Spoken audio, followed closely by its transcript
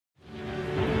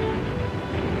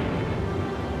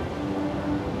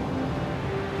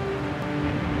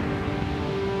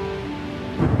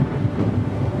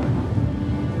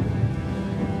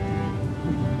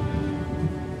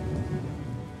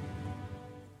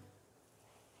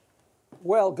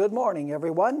Well, good morning,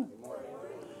 everyone. Good morning.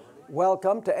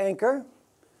 Welcome to Anchor.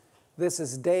 This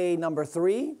is day number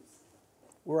 3.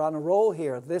 We're on a roll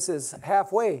here. This is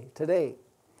halfway today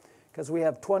because we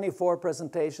have 24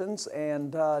 presentations,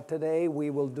 and today we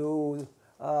will do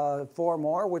 4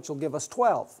 more, which will give us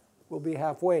 12. We'll be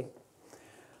halfway.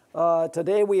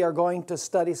 Today we are going to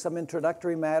study some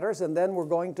introductory matters, and then we're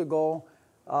going to go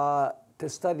to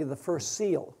study the first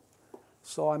seal.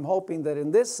 So I'm hoping that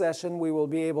in this session we will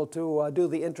be able to do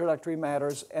the introductory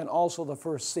matters and also the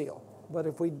first seal. But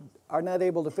if we are not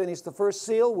able to finish the first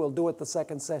seal, we'll do it the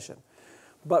second session.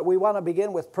 But we want to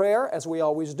begin with prayer, as we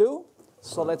always do.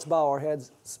 So let's bow our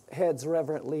heads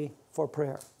reverently for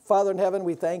prayer. Father in heaven,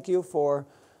 we thank you for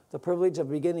the privilege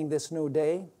of beginning this new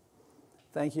day.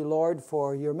 Thank you, Lord,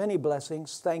 for your many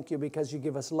blessings. Thank you because you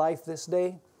give us life this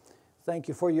day. Thank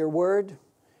you for your word.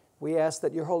 We ask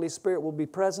that your Holy Spirit will be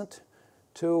present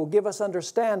to give us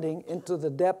understanding into the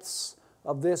depths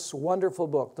of this wonderful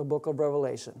book, the book of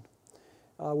Revelation.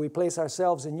 We place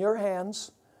ourselves in your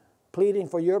hands, pleading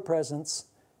for your presence,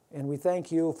 and we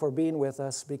thank you for being with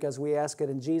us because we ask it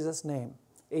in Jesus' name.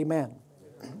 Amen.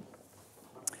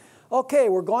 Okay,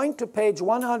 we're going to page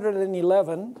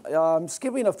 111. I'm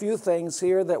skipping a few things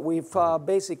here that we've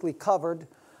basically covered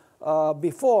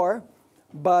before.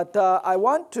 But I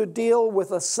want to deal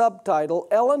with a subtitle,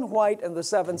 Ellen White and the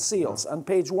Seven Seals, on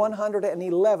page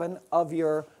 111 of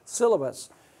your syllabus.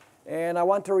 And I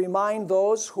want to remind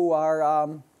those who are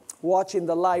watching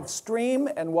the live stream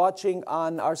and watching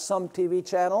on our some TV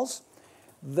channels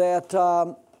that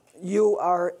you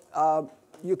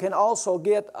can also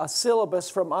get a syllabus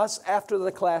from us after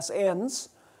the class ends,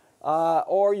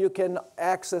 or you can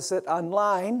access it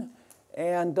online.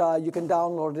 And you can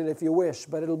download it if you wish,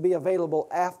 but it'll be available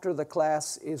after the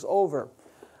class is over.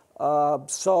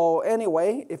 So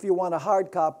anyway, if you want a hard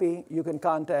copy, you can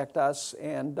contact us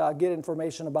and get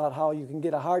information about how you can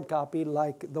get a hard copy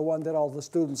like the one that all the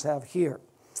students have here.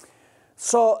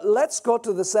 So let's go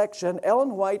to the section,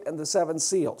 Ellen White and the Seven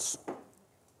Seals.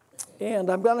 And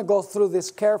I'm going to go through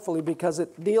this carefully because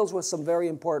it deals with some very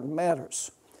important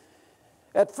matters.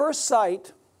 At first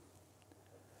sight,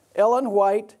 Ellen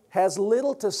White has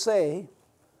little to say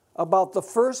about the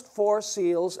first 4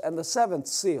 seals and the 7th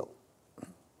seal. In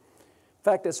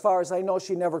fact, as far as I know,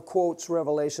 she never quotes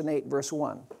Revelation 8, verse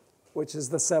 1, which is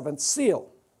the 7th seal.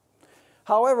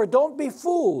 However, don't be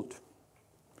fooled.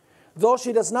 Though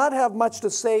she does not have much to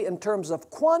say in terms of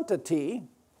quantity,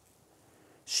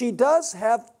 she does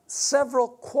have several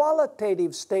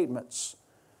qualitative statements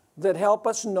that help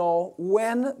us know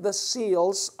when the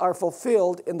seals are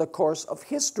fulfilled in the course of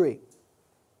history.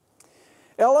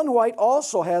 Ellen White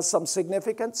also has some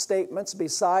significant statements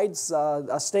besides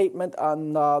a statement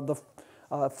on the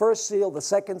first seal, the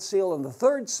second seal, and the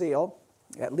third seal,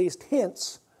 at least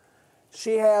hints.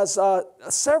 She has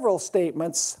several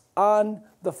statements on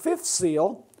the 5th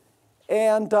seal,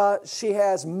 and she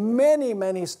has many,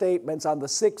 many statements on the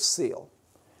 6th seal.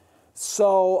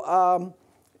 So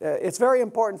it's very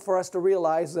important for us to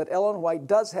realize that Ellen White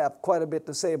does have quite a bit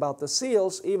to say about the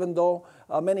seals, even though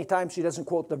many times she doesn't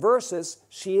quote the verses.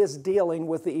 She is dealing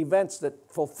with the events that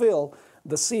fulfill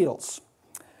the seals.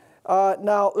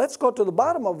 Now, let's go to the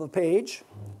bottom of the page.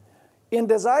 In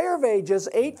Desire of Ages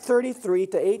 833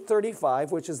 to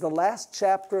 835, which is the last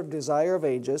chapter of Desire of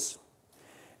Ages,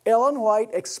 Ellen White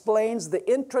explains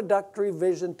the introductory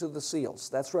vision to the seals.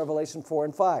 That's Revelation 4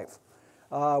 and 5.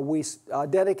 We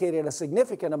dedicated a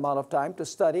significant amount of time to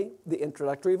study the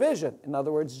introductory vision. In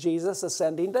other words, Jesus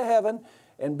ascending to heaven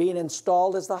and being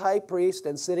installed as the high priest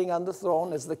and sitting on the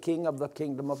throne as the king of the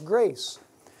kingdom of grace.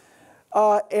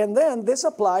 And then this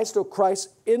applies to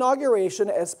Christ's inauguration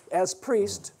as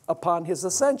priest upon his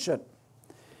ascension.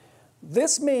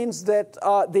 This means that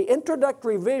the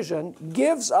introductory vision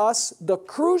gives us the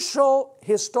crucial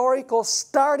historical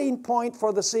starting point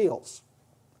for the seals.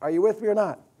 Are you with me or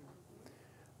not?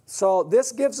 So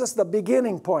this gives us the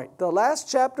beginning point. The last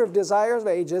chapter of Desire of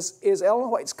Ages is Ellen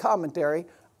White's commentary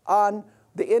on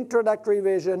the introductory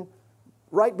vision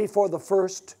right before the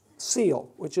first seal,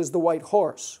 which is the white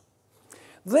horse.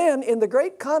 Then in the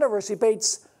Great Controversy, page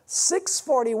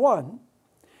 641,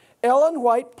 Ellen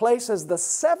White places the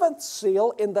 7th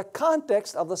seal in the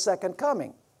context of the second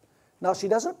coming. Now she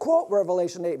doesn't quote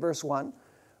Revelation 8 verse 1,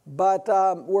 but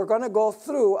we're going to go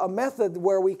through a method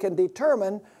where we can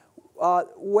determine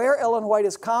where Ellen White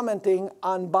is commenting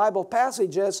on Bible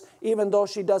passages, even though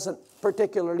she doesn't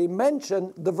particularly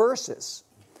mention the verses.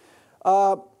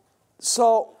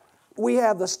 So we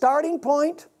have the starting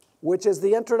point, which is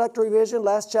the introductory vision,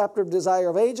 last chapter of Desire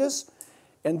of Ages.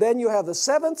 And then you have the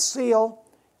 7th seal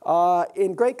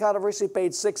in Great Controversy,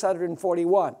 page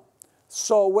 641.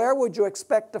 So where would you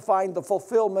expect to find the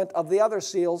fulfillment of the other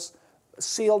seals,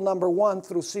 seal number 1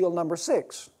 through seal number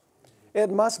 6? It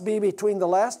must be between the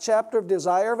last chapter of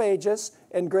Desire of Ages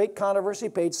and Great Controversy,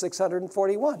 page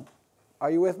 641.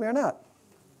 Are you with me or not?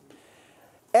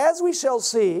 As we shall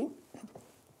see,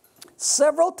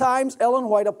 several times Ellen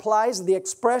White applies the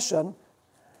expression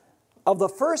of the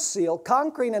first seal,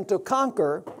 conquering and to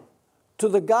conquer, to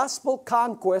the gospel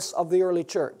conquest of the early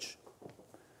church.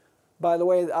 By the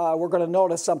way, we're going to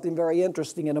notice something very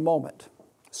interesting in a moment.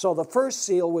 So the first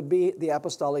seal would be the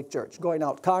apostolic church, going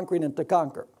out, conquering and to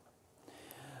conquer.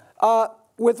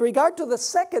 With regard to the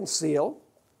second seal,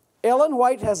 Ellen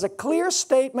White has a clear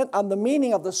statement on the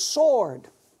meaning of the sword.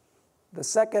 The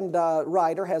second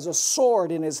writer has a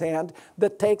sword in his hand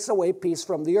that takes away peace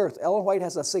from the earth. Ellen White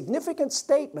has a significant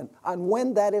statement on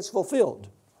when that is fulfilled.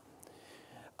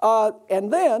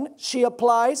 And then she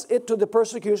applies it to the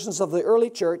persecutions of the early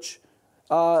church,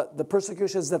 the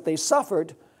persecutions that they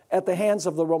suffered at the hands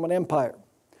of the Roman Empire.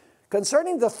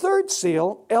 Concerning the third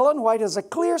seal, Ellen White has a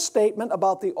clear statement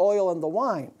about the oil and the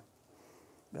wine,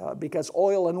 because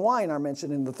oil and wine are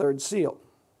mentioned in the third seal.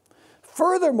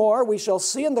 Furthermore, we shall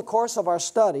see in the course of our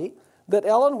study that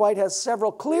Ellen White has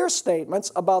several clear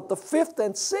statements about the fifth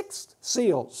and sixth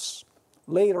seals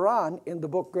later on in the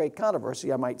book Great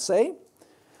Controversy, I might say.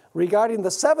 Regarding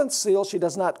the seventh seal, she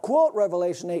does not quote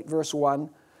Revelation 8, verse 1,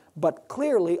 but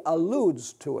clearly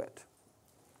alludes to it.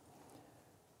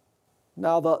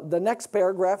 Now, the next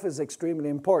paragraph is extremely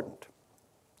important.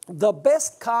 The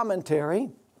best commentary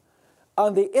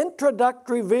on the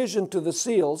introductory vision to the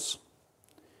seals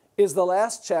is the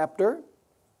last chapter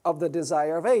of the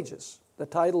Desire of Ages. The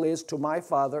title is To My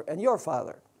Father and Your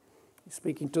Father. He's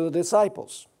speaking to the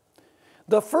disciples.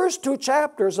 The first two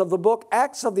chapters of the book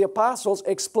Acts of the Apostles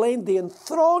explain the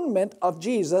enthronement of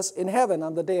Jesus in heaven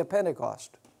on the day of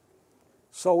Pentecost.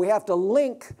 So we have to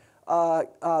link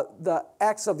the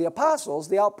Acts of the Apostles,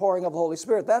 the outpouring of the Holy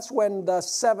Spirit. That's when the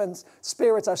seven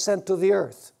spirits are sent to the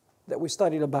earth that we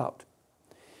studied about.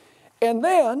 And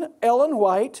then Ellen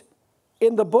White,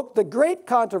 in the book The Great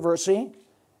Controversy,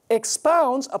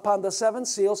 expounds upon the seven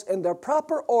seals in their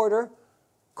proper order,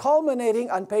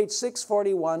 culminating on page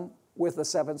 641 with the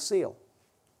seventh seal.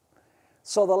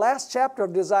 So the last chapter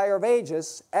of Desire of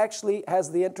Ages actually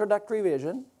has the introductory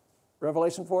vision,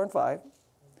 Revelation 4 and 5.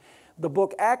 The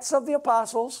book Acts of the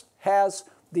Apostles has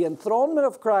the enthronement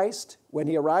of Christ when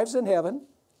he arrives in heaven,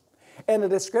 and a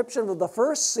description of the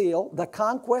first seal, the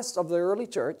conquest of the early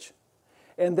church.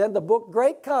 And then the book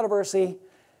Great Controversy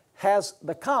has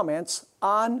the comments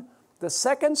on the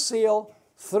second seal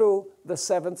through the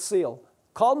seventh seal,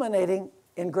 culminating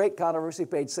in Great Controversy,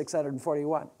 page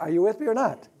 641. Are you with me or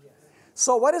not? Yes.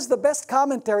 So what is the best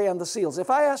commentary on the seals? If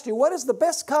I asked you, what is the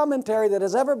best commentary that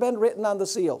has ever been written on the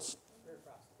seals?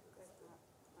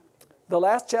 The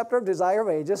last chapter of Desire of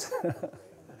Ages,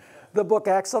 the book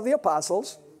Acts of the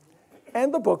Apostles,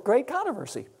 and the book Great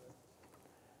Controversy.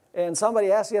 And somebody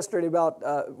asked yesterday about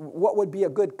what would be a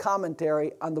good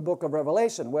commentary on the book of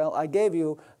Revelation. Well, I gave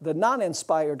you the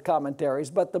non-inspired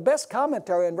commentaries, but the best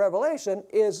commentary on Revelation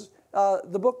is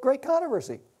the book Great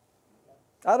Controversy.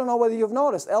 I don't know whether you've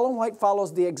noticed, Ellen White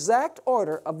follows the exact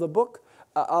order of the book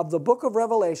of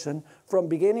Revelation from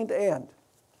beginning to end.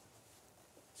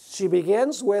 She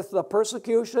begins with the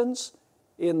persecutions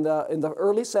in the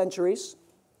early centuries,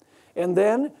 and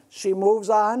then she moves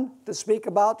on to speak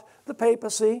about the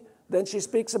papacy. Then she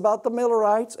speaks about the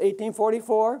Millerites,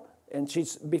 1844. And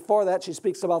before that, she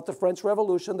speaks about the French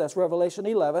Revolution. That's Revelation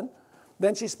 11.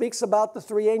 Then she speaks about the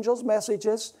three angels'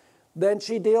 messages. Then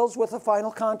she deals with the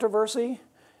final controversy.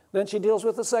 Then she deals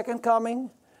with the second coming.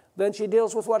 Then she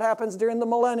deals with what happens during the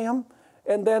millennium.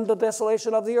 And then the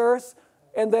desolation of the earth.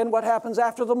 And then what happens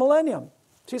after the millennium.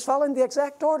 She's following the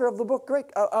exact order of the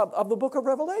book of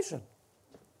Revelation.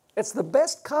 It's the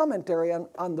best commentary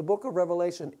on the book of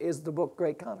Revelation is the book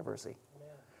Great Controversy.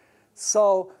 Amen.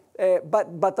 So,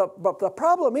 but the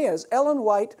problem is, Ellen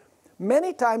White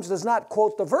many times does not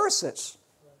quote the verses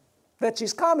that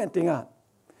she's commenting on.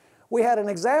 We had an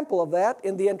example of that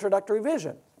in the introductory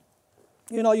vision.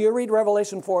 You know, you read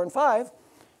Revelation 4 and 5,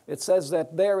 it says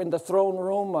that there in the throne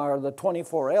room are the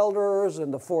 24 elders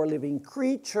and the 4 living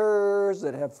creatures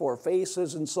that have 4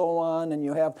 faces and so on. And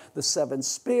you have the 7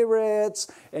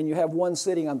 spirits, and you have one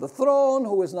sitting on the throne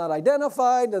who is not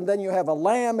identified. And then you have a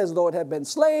lamb as though it had been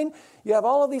slain. You have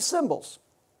all of these symbols.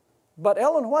 But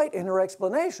Ellen White, in her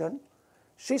explanation,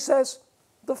 she says,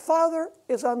 the Father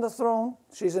is on the throne.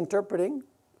 She's interpreting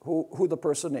who the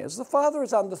person is. The Father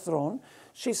is on the throne.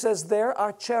 She says there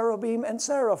are cherubim and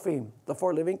seraphim, the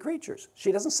 4 living creatures.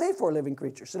 She doesn't say 4 living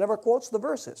creatures. She never quotes the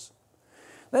verses.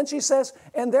 Then she says,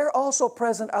 and there also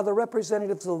present are the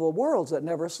representatives of the worlds that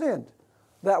never sinned.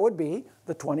 That would be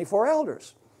the 24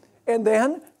 elders. And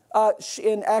then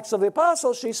in Acts of the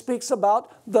Apostles, she speaks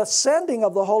about the sending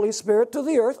of the Holy Spirit to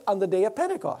the earth on the day of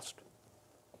Pentecost.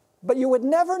 But you would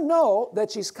never know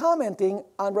that she's commenting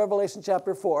on Revelation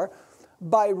chapter 4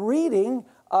 by reading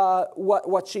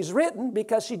what she's written,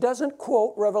 because she doesn't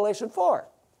quote Revelation 4.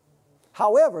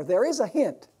 However, there is a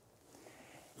hint.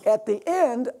 At the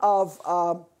end of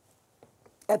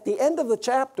the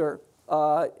chapter,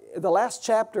 the last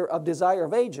chapter of Desire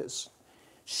of Ages,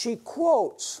 she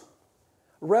quotes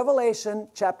Revelation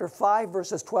chapter 5,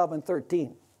 verses 12 and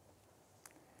 13.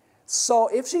 So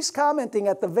if she's commenting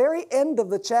at the very end of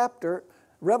the chapter,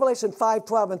 Revelation 5,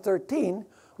 12 and 13,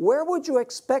 where would you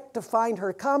expect to find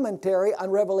her commentary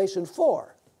on Revelation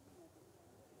 4?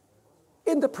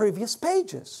 In the previous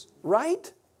pages,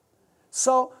 right?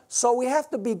 So we have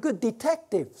to be good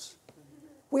detectives.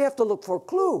 We have to look for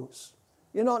clues.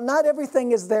 You know, not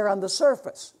everything is there on the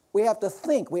surface. We have to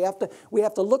think. We have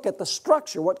to look at the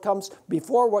structure, what comes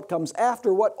before, what comes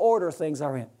after, what order things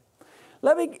are in.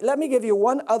 Let me give you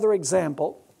one other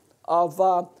example of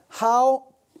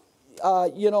how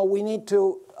we need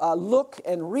to look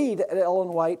and read at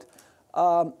Ellen White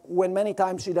when many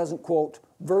times she doesn't quote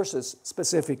verses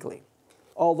specifically,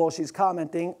 although she's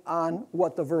commenting on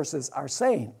what the verses are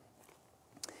saying.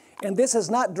 And this is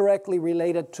not directly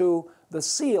related to the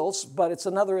seals, but it's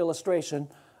another illustration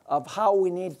of how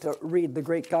we need to read the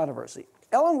Great Controversy.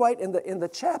 Ellen White, in the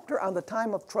chapter on the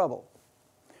time of trouble,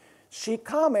 she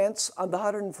comments on the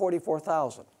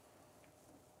 144,000.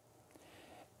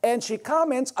 And she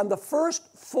comments on the first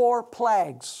 4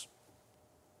 plagues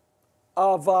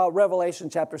of Revelation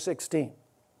chapter 16.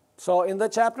 So in the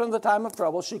chapter on the time of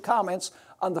trouble, she comments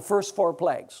on the first 4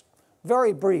 plagues.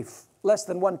 Very brief, less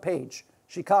than 1 page.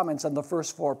 She comments on the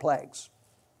first 4 plagues.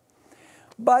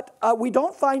 But we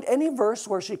don't find any verse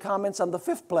where she comments on the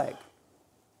 5th plague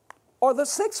or the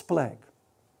 6th plague,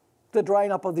 the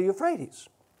drying up of the Euphrates.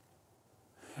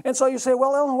 And so you say,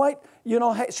 well, Ellen White, you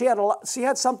know, she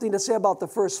had something to say about the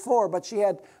first 4, but she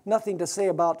had nothing to say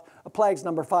about plagues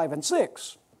number 5 and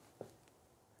 6.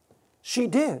 She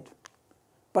did,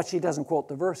 but she doesn't quote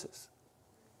the verses.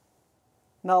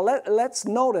 Now let's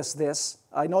notice this.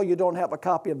 I know you don't have a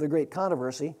copy of the Great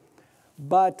Controversy,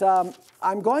 but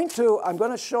I'm going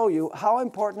to show you how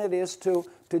important it is to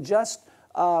just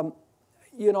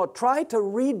try to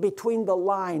read between the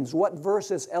lines what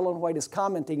verses Ellen White is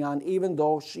commenting on, even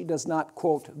though she does not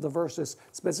quote the verses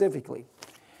specifically.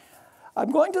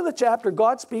 I'm going to the chapter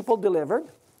God's People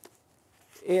Delivered.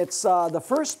 It's the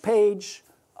first page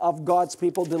of God's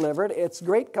People Delivered. It's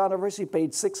Great Controversy,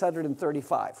 page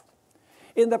 635.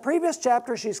 In the previous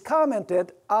chapter, she's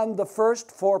commented on the first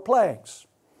 4 plagues,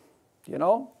 you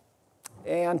know,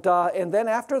 and then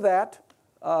after that,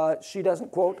 she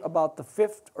doesn't quote about the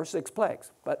 5th or 6th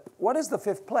plagues. But what is the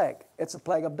 5th plague? It's a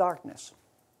plague of darkness.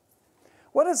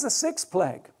 What is the 6th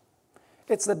plague?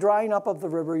 It's the drying up of the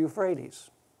river Euphrates.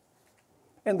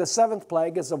 And the 7th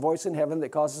plague is a voice in heaven that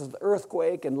causes the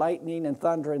earthquake and lightning and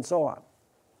thunder and so on.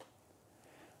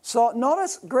 So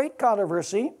notice Great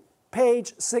Controversy,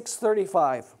 page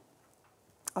 635.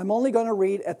 I'm only going to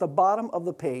read at the bottom of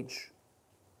the page.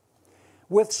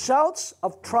 With shouts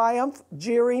of triumph,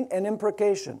 jeering, and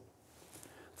imprecation,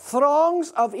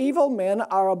 throngs of evil men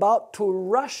are about to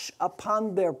rush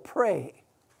upon their prey.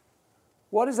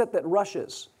 What is it that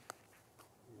rushes?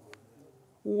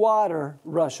 Water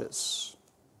rushes.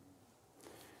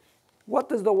 What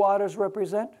does the waters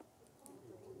represent?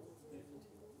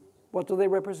 What do they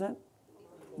represent?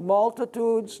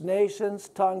 Multitudes, nations,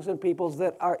 tongues, and peoples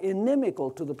that are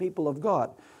inimical to the people of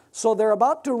God. So they're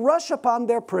about to rush upon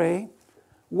their prey,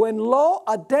 when lo,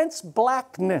 a dense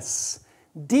blackness,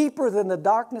 deeper than the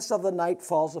darkness of the night,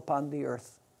 falls upon the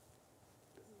earth.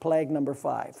 Plague number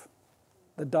 5,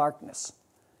 the darkness.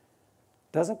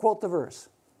 Doesn't quote the verse,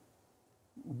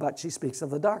 but she speaks of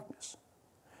the darkness.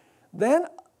 Then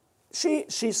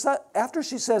after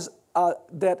she says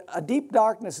that a deep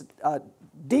darkness,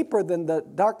 deeper than the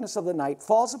darkness of the night,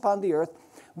 falls upon the earth,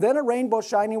 then a rainbow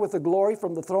shining with the glory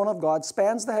from the throne of God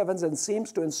spans the heavens and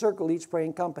seems to encircle each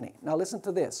praying company. Now listen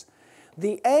to this.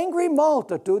 The angry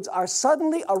multitudes are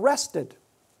suddenly arrested.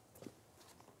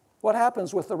 What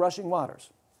happens with the rushing waters?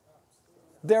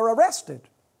 They're arrested.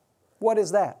 What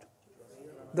is that?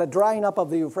 The drying up of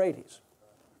the Euphrates.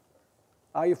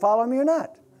 Are you following me or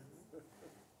not?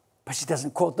 But she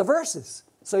doesn't quote the verses.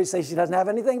 So you say she doesn't have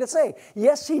anything to say.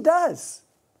 Yes, she does.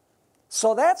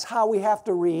 So that's how we have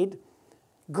to read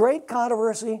Great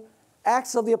Controversy,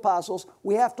 Acts of the Apostles,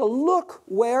 we have to look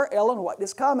where Ellen White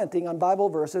is commenting on Bible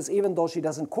verses, even though she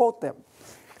doesn't quote them.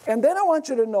 And then I want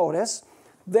you to notice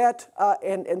that,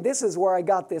 and this is where I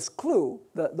got this clue,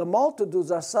 the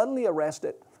multitudes are suddenly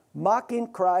arrested, mocking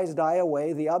cries die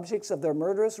away, the objects of their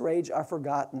murderous rage are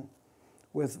forgotten.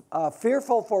 With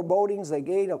fearful forebodings they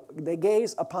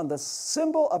gaze upon the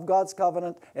symbol of God's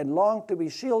covenant and long to be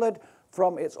shielded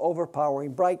from its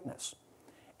overpowering brightness.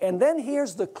 And then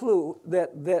here's the clue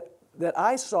that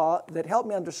I saw that helped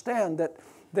me understand that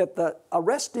the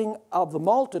arresting of the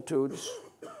multitudes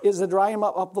is the drying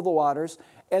up of the waters,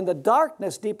 and the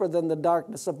darkness deeper than the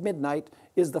darkness of midnight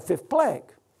is the fifth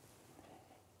plague.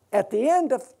 At the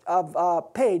end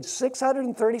of page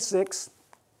 636,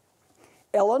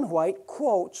 Ellen White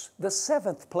quotes the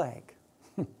seventh plague.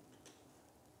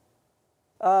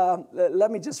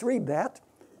 Let me just read that.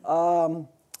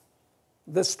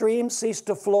 The streams cease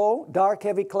to flow, dark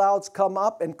heavy clouds come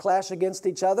up and clash against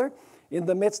each other. In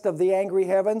the midst of the angry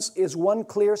heavens is one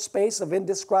clear space of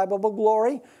indescribable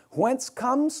glory, whence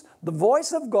comes the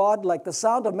voice of God like the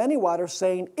sound of many waters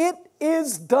saying, "It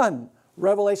is done."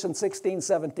 Revelation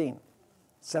 16:17.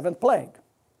 Seventh plague.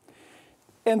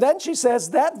 And then she says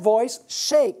that voice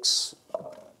shakes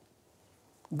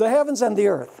the heavens and the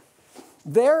earth.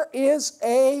 There is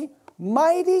a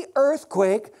mighty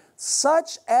earthquake,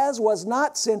 such as was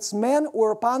not since men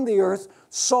were upon the earth,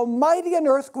 so mighty an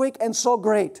earthquake and so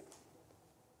great.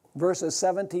 Verses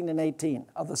 17 and 18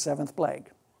 of the seventh plague.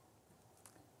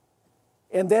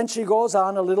 And then she goes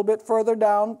on a little bit further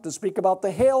down to speak about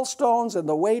the hailstones and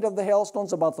the weight of the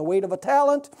hailstones, about the weight of a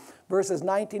talent, verses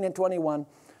 19 and 21.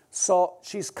 So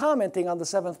she's commenting on the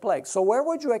seventh plague. So where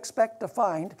would you expect to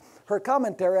find her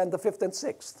commentary on the fifth and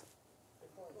sixth?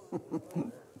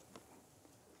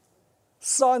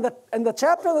 So in the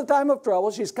chapter of the time of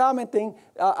trouble, she's commenting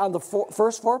on the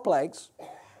first four plagues.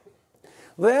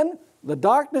 Then the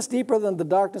darkness deeper than the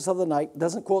darkness of the night,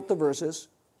 doesn't quote the verses.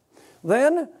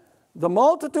 Then the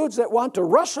multitudes that want to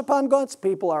rush upon God's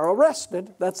people are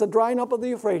arrested. That's the drying up of the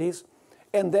Euphrates.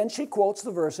 And then she quotes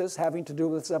the verses having to do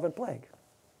with the seventh plague.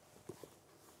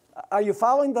 Are you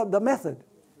following the method?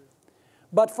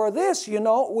 But for this, you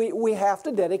know, we have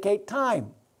to dedicate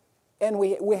time. And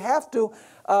we have to,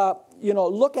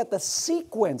 look at the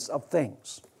sequence of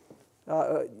things.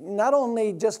 Not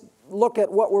only just look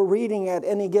at what we're reading at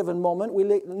any given moment, we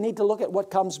need to look at what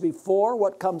comes before,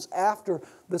 what comes after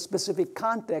the specific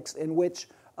context in which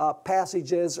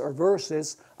passages or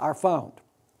verses are found.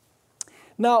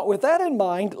 Now, with that in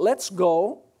mind, let's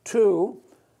go to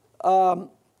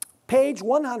page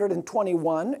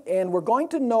 121, and we're going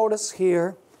to notice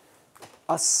here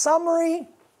a summary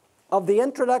of the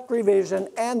introductory vision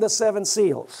and the seven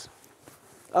seals.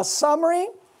 A summary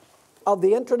of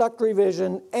the introductory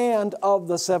vision and of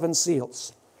the seven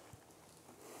seals.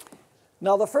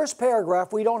 Now, the first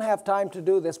paragraph, we don't have time to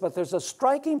do this, but there's a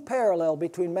striking parallel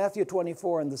between Matthew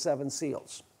 24 and the seven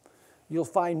seals. You'll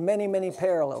find many, many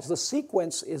parallels. The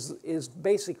sequence is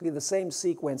basically the same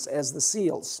sequence as the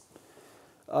seals.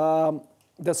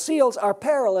 The seals are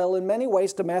parallel in many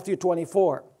ways to Matthew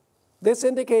 24. This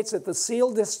indicates that the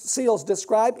seals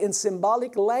describe in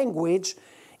symbolic language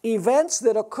events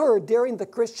that occurred during the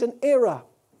Christian era,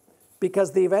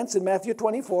 because the events in Matthew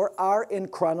 24 are in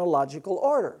chronological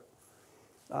order.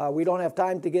 We don't have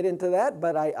time to get into that,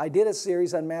 but I did a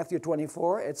series on Matthew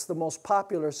 24. It's the most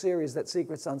popular series that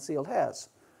Secrets Unsealed has.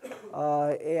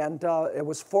 It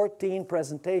was 14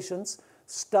 presentations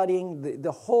studying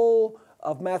the whole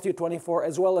of Matthew 24,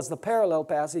 as well as the parallel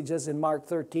passages in Mark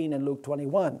 13 and Luke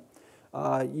 21.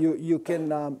 You can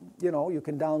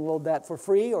download that for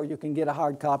free, or you can get a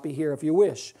hard copy here if you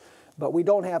wish. But we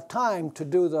don't have time to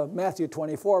do the Matthew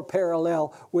 24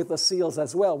 parallel with the seals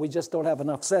as well. We just don't have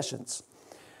enough sessions.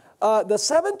 The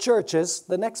seven churches,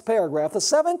 the next paragraph, the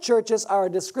seven churches are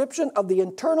a description of the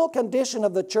internal condition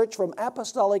of the church from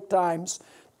apostolic times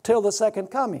till the second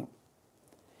coming.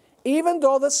 Even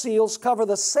though the seals cover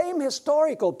the same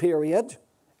historical period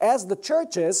as the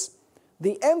churches,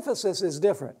 the emphasis is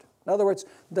different. In other words,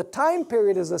 the time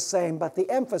period is the same, but the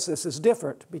emphasis is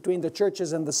different between the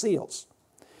churches and the seals.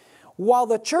 While in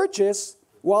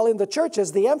the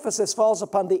churches, the emphasis falls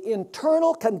upon the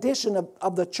internal condition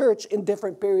of the church in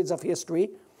different periods of history,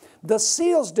 the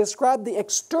seals describe the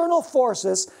external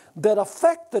forces that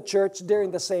affect the church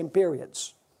during the same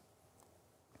periods.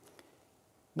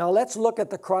 Now let's look at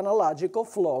the chronological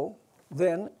flow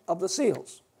then of the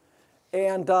seals.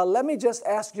 And let me just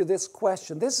ask you this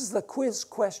question. This is the quiz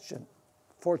question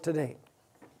for today.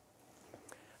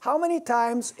 How many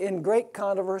times in Great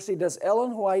Controversy does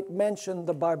Ellen White mention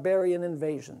the barbarian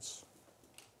invasions?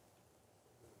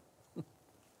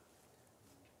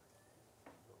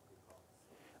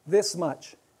 this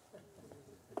much.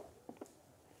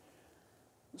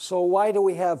 So why do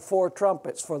we have 4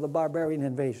 trumpets for the barbarian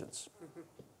invasions?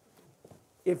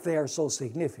 If they are so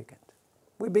significant.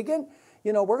 We begin,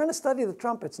 we're going to study the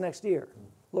trumpets next year,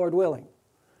 Lord willing.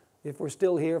 If we're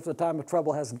still here, if the time of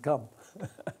trouble hasn't come.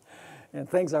 And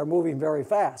things are moving very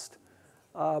fast.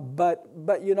 But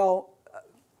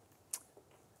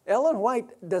Ellen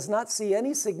White does not see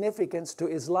any significance to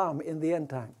Islam in the end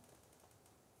time.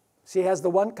 She has the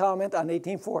one comment on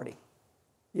 1840.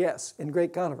 Yes, in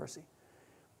Great Controversy.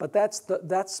 But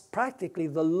that's practically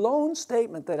the lone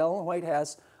statement that Ellen White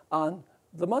has on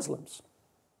the Muslims.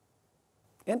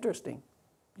 Interesting.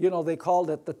 They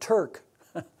called it the Turk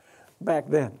back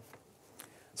then.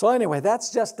 So anyway,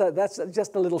 that's just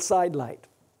a little sidelight.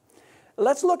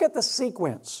 Let's look at the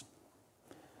sequence.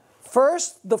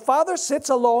 First, the Father sits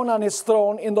alone on His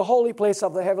throne in the holy place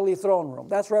of the heavenly throne room.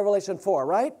 That's Revelation 4,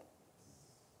 right?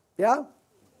 Yeah?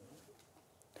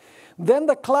 Then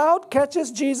the cloud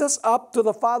catches Jesus up to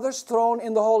the Father's throne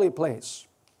in the holy place.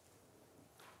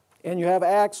 And you have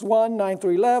Acts 1, 9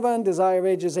 through 11, Desire of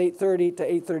Ages 8:30 to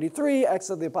 8:33, Acts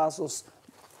of the Apostles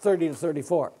 30 to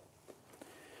 34.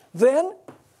 Then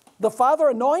the Father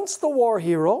anoints the war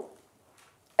hero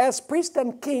as priest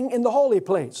and king in the holy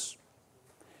place.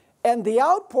 And the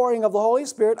outpouring of the Holy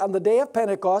Spirit on the day of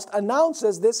Pentecost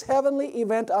announces this heavenly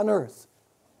event on earth.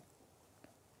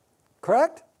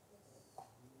 Correct?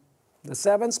 The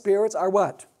 7 spirits are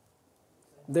what?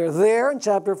 They're there in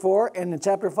chapter 4, and in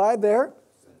chapter 5 they're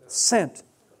sent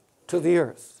to the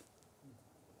earth.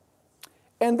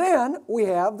 And then we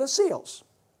have the seals,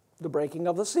 the breaking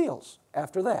of the seals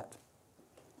after that.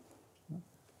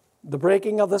 The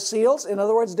breaking of the seals, in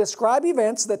other words, describe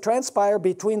events that transpire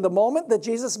between the moment that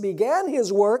Jesus began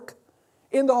His work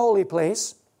in the holy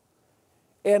place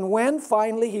and when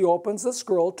finally He opens the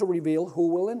scroll to reveal who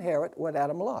will inherit what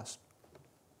Adam lost.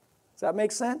 Does that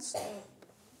make sense?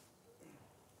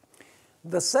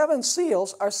 The 7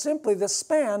 seals are simply the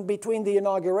span between the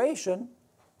inauguration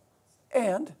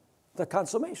and the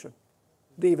consummation,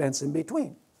 the events in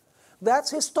between.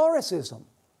 That's historicism.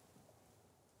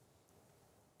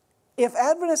 If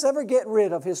Adventists ever get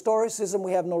rid of historicism,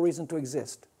 we have no reason to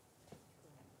exist.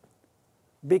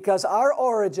 Because our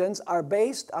origins are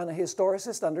based on a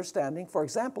historicist understanding, for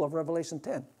example, of Revelation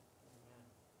 10.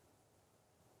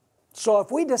 So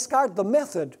if we discard the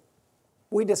method,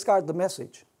 we discard the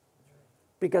message.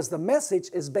 Because the message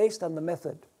is based on the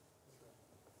method.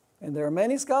 And there are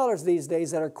many scholars these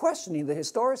days that are questioning the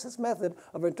historicist method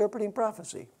of interpreting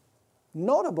prophecy.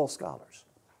 Notable scholars.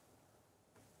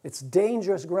 It's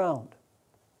dangerous ground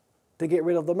to get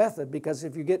rid of the method, because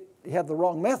if you have the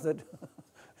wrong method,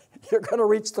 you're going to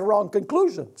reach the wrong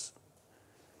conclusions.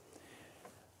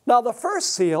 Now the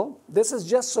first seal, this is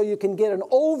just so you can get an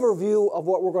overview of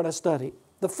what we're going to study.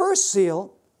 The first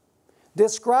seal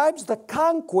describes the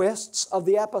conquests of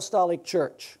the apostolic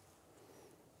church.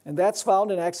 And that's found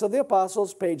in Acts of the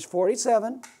Apostles, page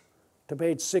 47 to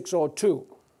page 602.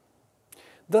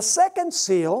 The second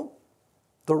seal,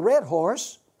 the red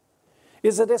horse,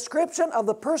 is a description of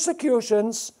the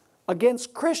persecutions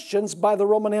against Christians by the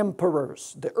Roman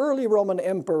emperors, the early Roman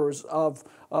emperors of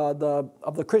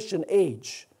the Christian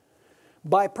age.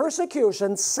 By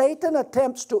persecution, Satan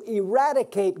attempts to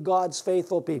eradicate God's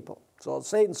faithful people. So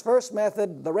Satan's first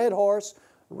method, the red horse,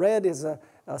 red is a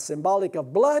symbolic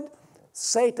of blood.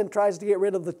 Satan tries to get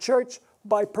rid of the church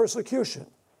by persecution.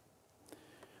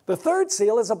 The third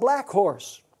seal is a black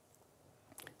horse.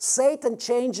 Satan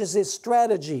changes his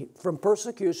strategy from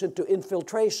persecution to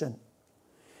infiltration.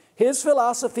 His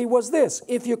philosophy was this: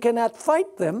 if you cannot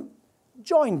fight them,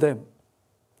 join them.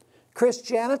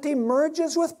 Christianity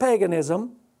merges with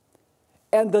paganism,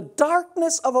 and the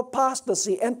darkness of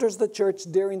apostasy enters the church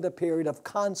during the period of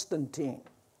Constantine.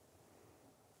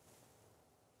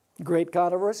 Great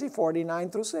Controversy,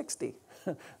 49 through 60.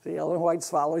 See, Ellen White's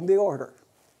following the order.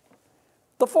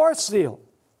 The fourth seal,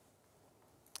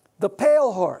 the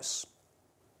pale horse.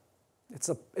 It's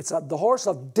the horse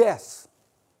of death.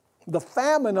 The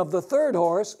famine of the third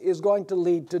horse is going to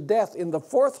lead to death in the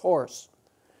fourth horse.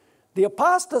 The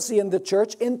apostasy in the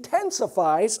church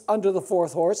intensifies under the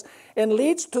fourth horse and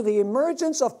leads to the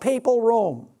emergence of papal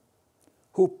Rome,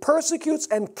 who persecutes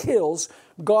and kills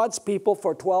God's people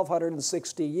for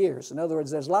 1,260 years. In other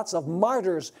words, there's lots of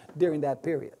martyrs during that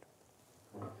period.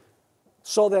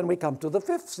 So then we come to the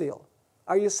fifth seal.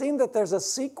 Are you seeing that there's a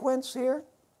sequence here?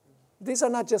 These are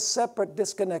not just separate,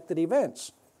 disconnected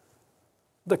events.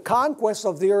 The conquest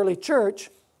of the early church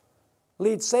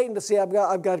leads Satan to say, I've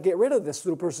got to get rid of this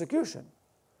through persecution.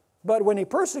 But when he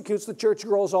persecutes, the church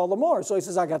grows all the more. So he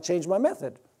says, I've got to change my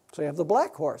method. So you have the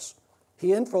black horse. He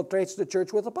infiltrates the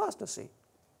church with apostasy.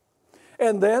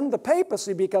 And then the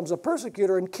papacy becomes a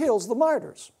persecutor and kills the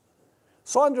martyrs.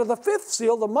 So under the fifth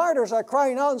seal, the martyrs are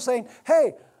crying out and saying,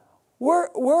 hey,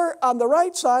 we're on the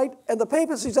right side and the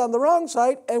papacy's on the wrong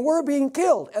side and we're being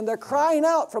killed. And they're crying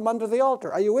out from under the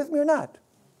altar. Are you with me or not?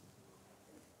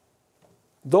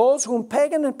 Those whom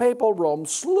pagan and papal Rome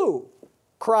slew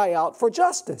cry out for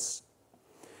justice.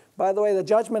 By the way, the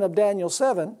judgment of Daniel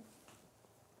 7,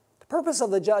 the purpose of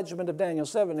the judgment of Daniel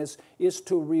 7 is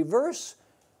to reverse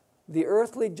the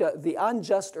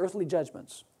unjust earthly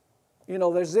judgments. You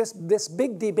know, there's this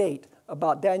big debate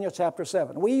about Daniel chapter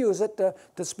 7. We use it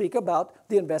to speak about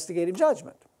the investigative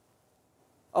judgment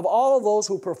of all of those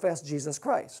who profess Jesus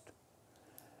Christ.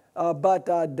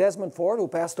 But Desmond Ford, who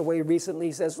passed away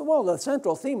recently, says, well, the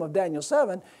central theme of Daniel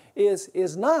 7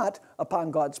 is not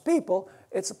upon God's people,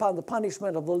 it's upon the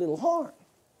punishment of the little horn.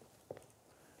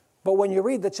 But when you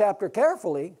read the chapter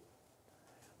carefully,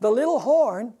 the little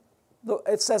horn,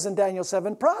 it says in Daniel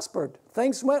 7, prospered.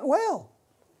 Things went well.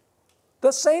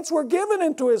 The saints were given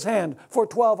into his hand for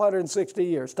 1,260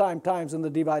 years, times in the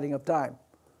dividing of time.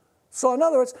 So in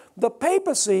other words, the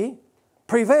papacy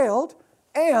prevailed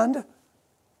and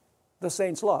the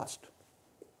saints lost.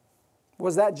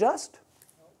 Was that just?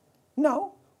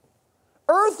 No.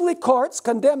 Earthly courts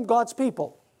condemned God's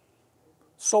people.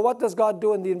 So what does God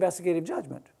do in the investigative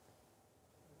judgment?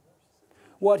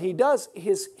 What he does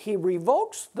is he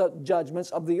revokes the judgments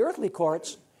of the earthly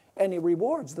courts and he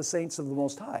rewards the saints of the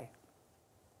Most High.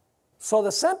 So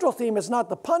the central theme is not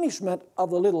the punishment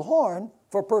of the little horn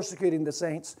for persecuting the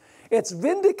saints. It's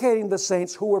vindicating the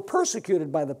saints who were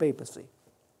persecuted by the papacy.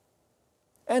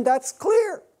 And that's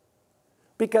clear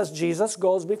because Jesus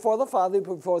goes before the Father,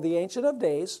 before the Ancient of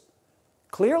Days.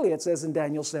 Clearly it says in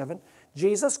Daniel 7,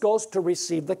 Jesus goes to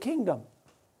receive the kingdom.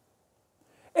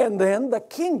 And then the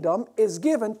kingdom is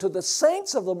given to the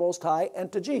saints of the Most High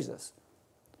and to Jesus.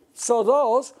 So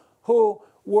those who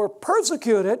were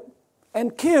persecuted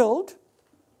and killed,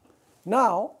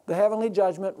 now the heavenly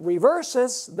judgment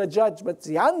reverses the judgments,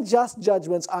 the unjust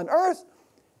judgments on earth,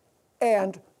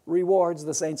 and rewards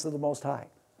the saints of the Most High.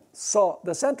 So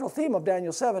the central theme of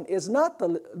Daniel 7 is not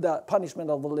the punishment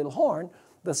of the little horn.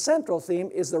 The central theme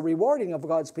is the rewarding of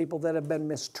God's people that have been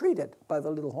mistreated by the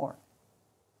little horn.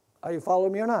 Are you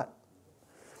following me or not?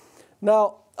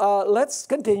 Now, let's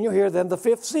continue here then, the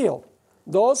fifth seal.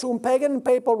 Those whom pagan and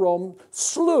papal Rome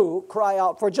slew cry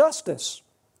out for justice.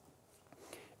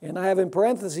 And I have in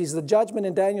parentheses, the judgment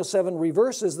in Daniel 7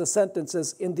 reverses the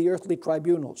sentences in the earthly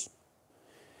tribunals.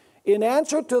 In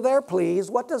answer to their pleas,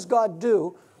 what does God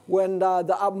do when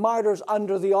the martyrs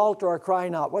under the altar are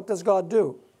crying out? What does God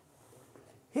do?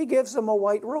 He gives them a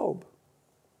white robe.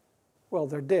 Well,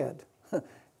 they're dead.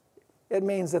 It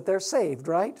means that they're saved,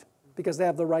 right? Because they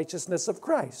have the righteousness of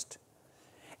Christ.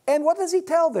 And what does he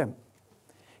tell them?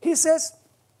 He says,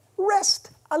 rest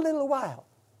a little while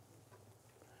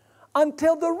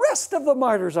until the rest of the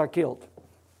martyrs are killed.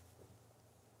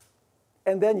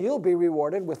 And then you'll be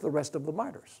rewarded with the rest of the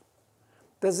martyrs.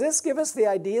 Does this give us the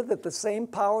idea that the same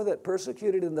power that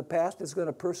persecuted in the past is going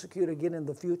to persecute again in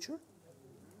the future?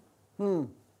 The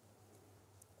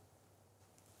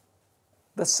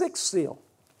sixth seal.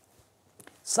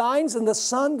 Signs in the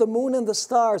sun, the moon, and the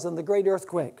stars, and the great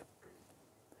earthquake.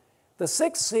 The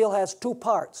sixth seal has two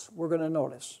parts, we're going to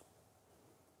notice.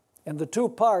 And the two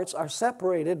parts are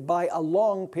separated by a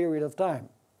long period of time.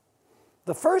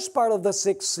 The first part of the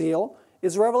sixth seal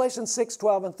is Revelation 6,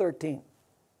 12, and 13.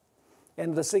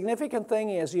 And the significant thing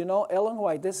is, you know, Ellen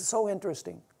White, this is so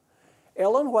interesting.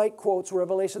 Ellen White quotes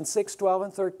Revelation 6, 12,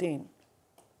 and 13.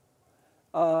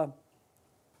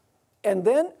 And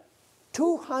then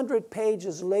 200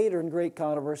 pages later in Great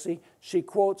Controversy, she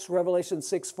quotes Revelation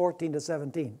 6, 14 to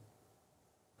 17.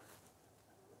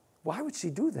 Why would she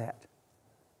do that?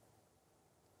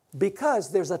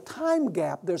 Because there's a time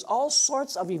gap. There's all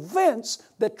sorts of events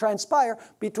that transpire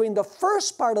between the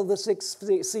first part of the sixth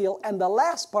seal and the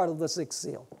last part of the sixth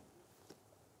seal.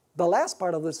 The last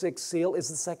part of the sixth seal is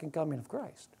the second coming of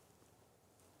Christ.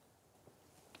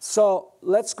 So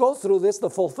let's go through this. The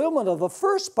fulfillment of the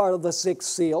first part of the sixth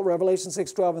seal, Revelation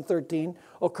 6, 12, and 13,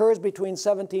 occurs between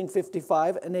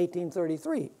 1755 and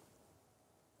 1833.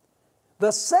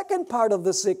 The second part of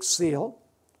the sixth seal,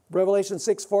 Revelation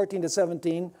 6, 14 to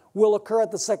 17, will occur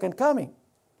at the second coming.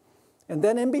 And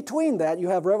then in between that, you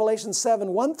have Revelation 7,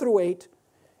 1 through 8.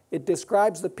 It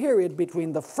describes the period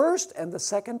between the first and the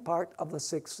second part of the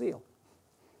sixth seal,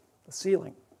 the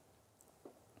sealing.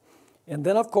 And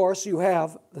then, of course, you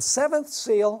have the seventh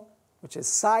seal, which is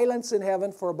silence in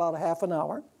heaven for about a half an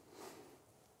hour.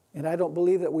 And I don't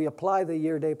believe that we apply the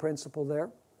year-day principle there.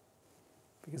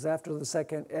 Because after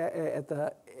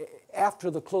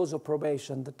after the close of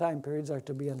probation, the time periods are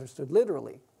to be understood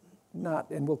literally,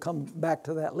 and we'll come back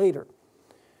to that later.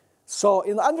 So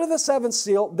under the seventh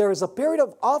seal, there is a period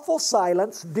of awful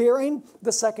silence during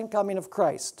the second coming of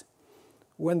Christ,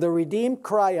 when the redeemed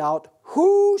cry out,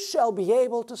 "Who shall be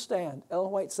able to stand?"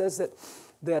 Ellen White says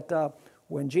that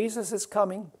when Jesus is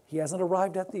coming, he hasn't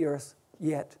arrived at the earth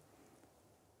yet.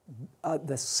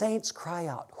 The saints cry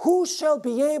out, "Who shall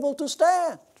be able to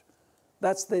stand?"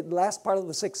 That's the last part of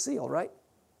the sixth seal, right?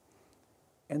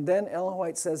 And then Ellen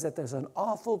White says that there's an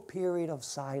awful period of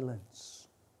silence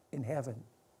in heaven.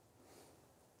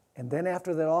 And then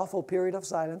after that awful period of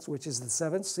silence, which is the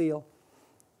seventh seal,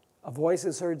 a voice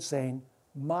is heard saying,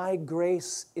 "My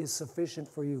grace is sufficient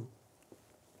for you."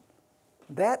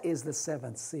 That is the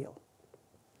seventh seal.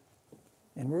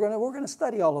 And we're going to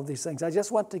study all of these things. I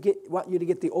just want you to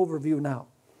get the overview now.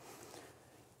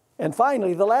 And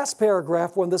finally, the last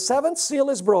paragraph, when the seventh seal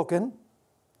is broken,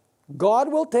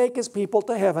 God will take his people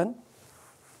to heaven.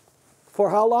 For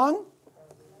how long?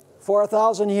 For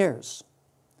 1,000 years.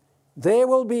 They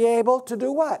will be able to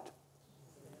do what?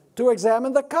 To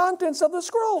examine the contents of the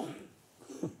scroll.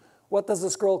 What does the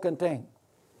scroll contain?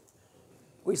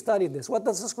 We studied this. What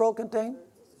does the scroll contain?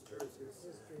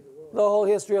 The whole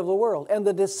history of the world. And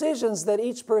the decisions that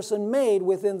each person made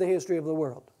within the history of the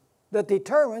world that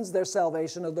determines their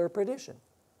salvation or their perdition.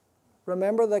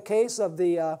 Remember the case of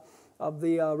the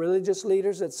religious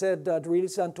leaders that said,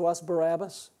 "Release unto us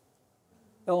Barabbas"?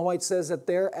 Ellen White says that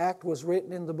their act was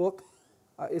written in the book.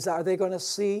 Are they going to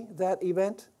see that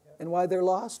event and why they're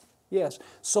lost? Yes.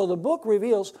 So the book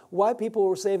reveals why people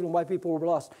were saved and why people were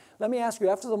lost. Let me ask you,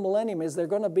 after the millennium, is there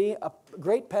going to be a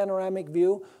great panoramic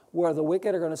view where the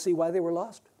wicked are going to see why they were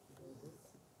lost?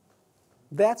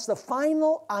 That's the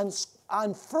final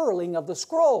unfurling of the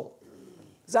scroll.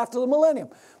 It's after the millennium.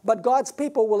 But God's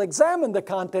people will examine the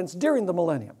contents during the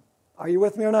millennium. Are you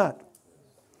with me or not?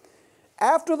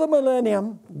 After the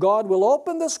millennium, God will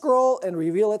open the scroll and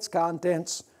reveal its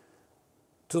contents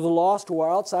to the lost who are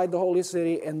outside the holy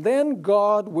city, and then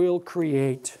God will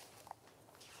create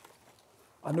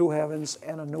a new heavens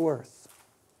and a new earth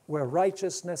where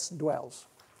righteousness dwells.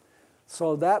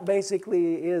 So that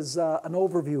basically is an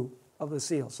overview of the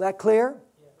seals. Is that clear?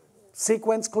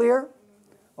 Sequence clear?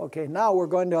 Okay, now we're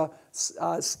going to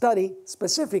study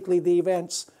specifically the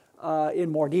events in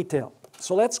more detail.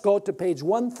 So let's go to page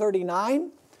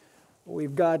 139.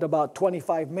 We've got about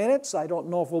 25 minutes. I don't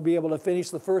know if we'll be able to finish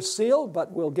the first seal,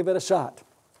 but we'll give it a shot.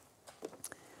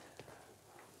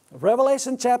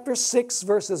 Revelation chapter 6,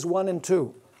 verses 1 and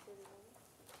 2.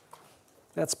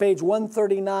 That's page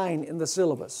 139 in the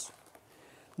syllabus.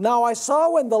 "Now I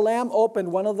saw when the Lamb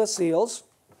opened one of the seals,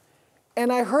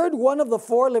 and I heard one of the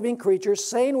four living creatures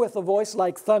saying with a voice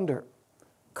like thunder,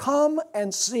 'Come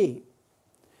and see.'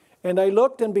 And I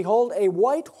looked, and behold, a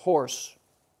white horse."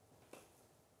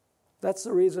 That's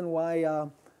the reason why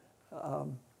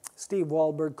Steve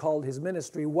Wahlberg called his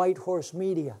ministry White Horse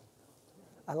Media.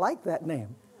 I like that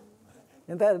name.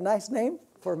 Isn't that a nice name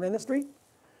for a ministry?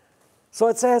 So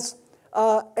it says,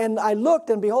 "And I looked,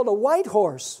 and behold, a white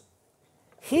horse.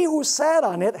 He who sat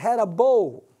on it had a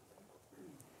bow,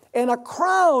 and a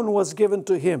crown was given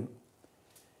to him.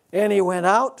 And he went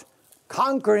out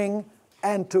conquering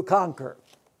and to conquer."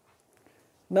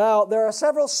 Now, there are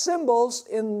several symbols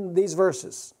in these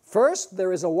verses. First,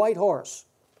 there is a white horse.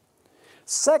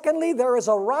 Secondly, there is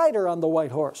a rider on the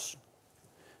white horse.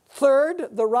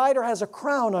 Third, the rider has a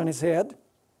crown on his head.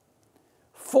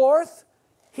 Fourth,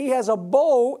 he has a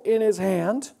bow in his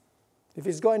hand. If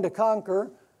he's going to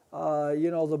conquer,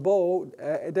 the bow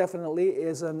definitely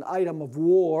is an item of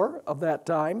war of that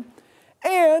time.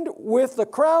 And with the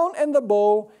crown and the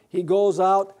bow, he goes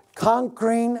out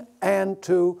conquering and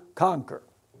to conquer.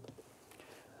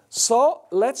 So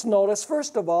let's notice,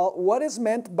 first of all, what is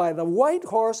meant by the white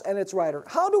horse and its rider.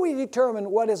 How do we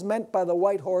determine what is meant by the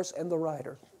white horse and the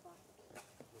rider?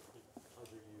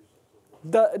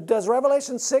 Does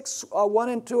Revelation 6, 1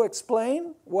 and 2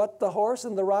 explain what the horse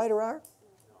and the rider are?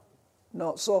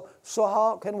 No. So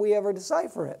how can we ever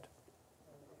decipher it?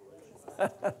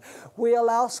 We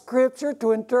allow Scripture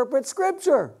to interpret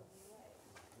Scripture.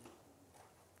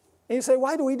 And you say,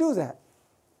 why do we do that?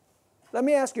 Let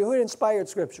me ask you, who inspired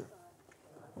Scripture?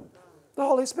 The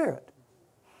Holy Spirit.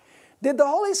 Did the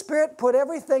Holy Spirit put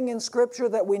everything in Scripture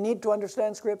that we need to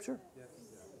understand Scripture? Yes.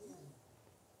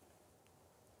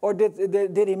 Or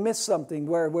did He miss something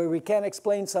where we can't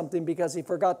explain something because He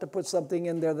forgot to put something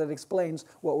in there that explains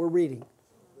what we're reading?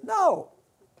 No.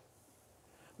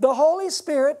 The Holy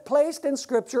Spirit placed in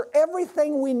Scripture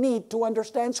everything we need to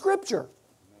understand Scripture.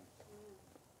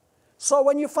 So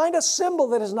when you find a symbol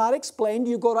that is not explained,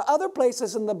 you go to other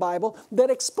places in the Bible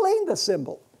that explain the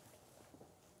symbol.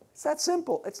 It's that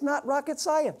simple. It's not rocket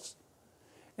science.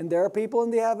 And there are people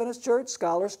in the Adventist church,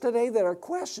 scholars today, that are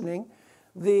questioning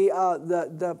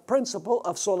the principle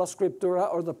of sola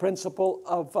scriptura, or the principle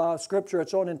of Scripture,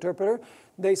 its own interpreter.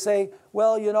 They say,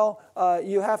 well,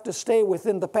 you have to stay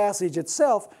within the passage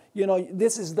itself.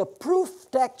 This is the proof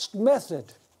text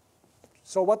method.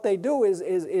 So what they do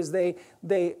is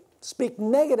they speak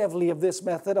negatively of this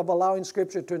method of allowing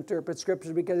Scripture to interpret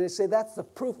Scripture, because they say that's the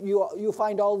proof. You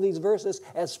find all these verses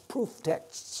as proof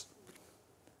texts.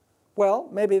 Well,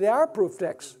 maybe they are proof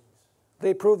texts.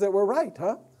 They prove that we're right,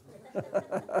 huh?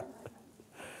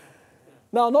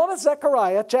 Now, notice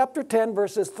Zechariah chapter 10,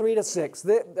 verses 3 to 6.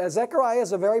 Zechariah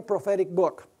is a very prophetic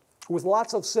book with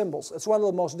lots of symbols. It's one of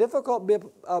the most difficult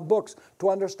books to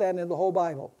understand in the whole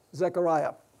Bible,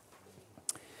 Zechariah.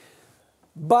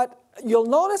 But you'll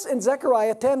notice in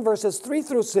Zechariah 10, verses 3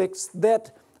 through 6,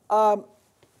 that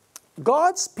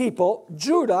God's people,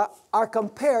 Judah, are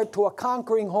compared to a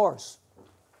conquering horse.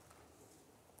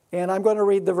 And I'm going to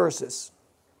read the verses.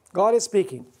 God is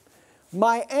speaking.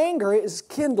 My anger is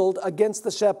kindled against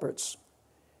the shepherds,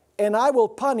 and I will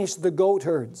punish the goat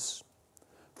herds.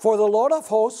 For the Lord of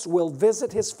hosts will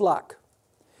visit his flock,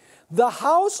 the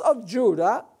house of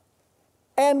Judah,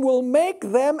 and will make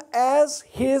them as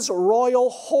his royal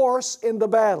horse in the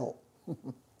battle.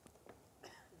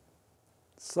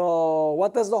 So,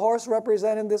 what does the horse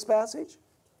represent in this passage?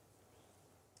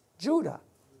 Judah.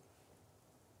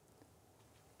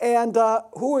 And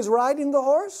who is riding the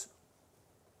horse?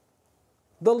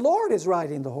 The Lord is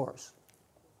riding the horse.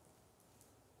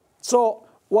 So,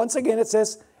 once again it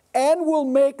says, and will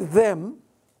make them,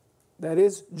 that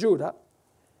is Judah,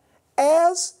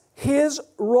 as his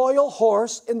royal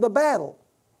horse in the battle.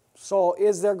 So,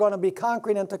 is there going to be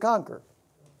conquering and to conquer?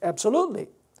 Absolutely.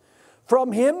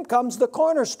 From him comes the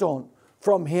cornerstone.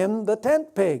 From him the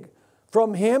tent peg.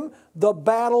 From him the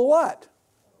battle what?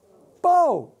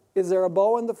 Bow. Is there a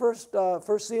bow in the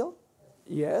first seal?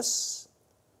 Yes.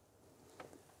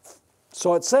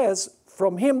 So it says,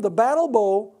 from him the battle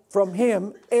bow, from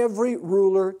him every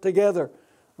ruler together.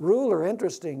 Ruler,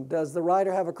 interesting. Does the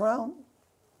rider have a crown?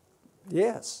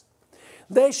 Yes.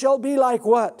 They shall be like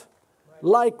what?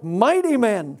 Like mighty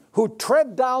men who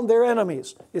tread down their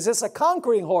enemies. Is this a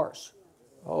conquering horse?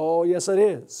 Oh, yes it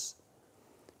is.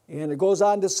 And it goes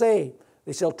on to say,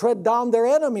 they shall tread down their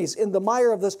enemies in the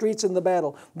mire of the streets in the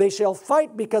battle. They shall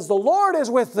fight because the Lord is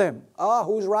with them. Ah,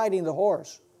 who's riding the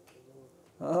horse?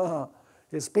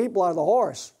 His people are the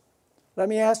horse. Let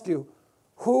me ask you,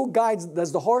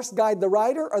 does the horse guide the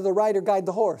rider, or the rider guide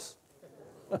the horse?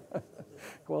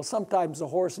 Well, sometimes the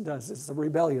horse does. It's the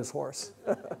rebellious horse.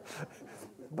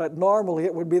 But normally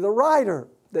it would be the rider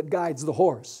that guides the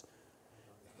horse.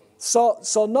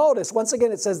 So notice, once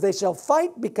again it says, they shall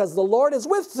fight because the Lord is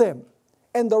with them,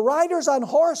 and the riders on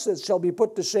horses shall be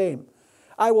put to shame.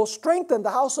 I will strengthen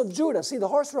the house of Judah. See, the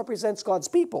horse represents God's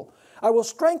people. I will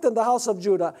strengthen the house of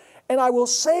Judah, and I will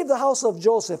save the house of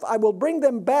Joseph. I will bring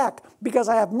them back because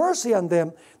I have mercy on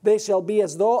them. They shall be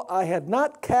as though I had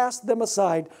not cast them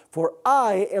aside, for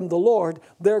I am the Lord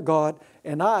their God,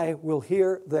 and I will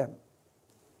hear them.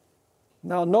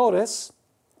 Now notice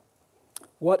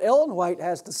what Ellen White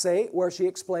has to say where she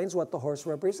explains what the horse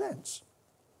represents.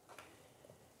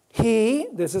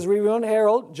 This is Review and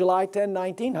Herald, July 10,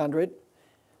 1900,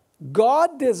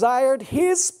 God desired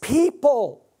his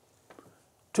people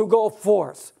to go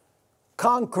forth,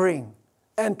 conquering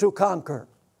and to conquer.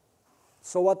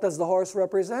 So what does the horse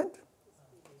represent?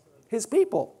 His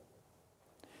people.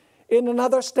 In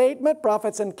another statement,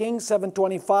 Prophets and Kings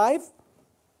 7:25,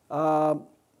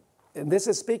 and this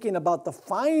is speaking about the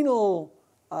final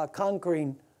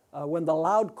conquering when the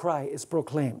loud cry is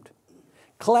proclaimed.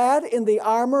 Clad in the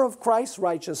armor of Christ's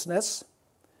righteousness,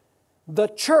 the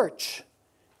church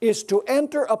is to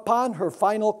enter upon her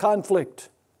final conflict,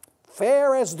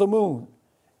 fair as the moon,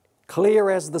 clear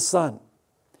as the sun,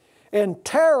 and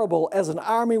terrible as an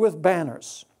army with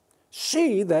banners.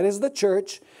 She, that is the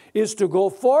church, is to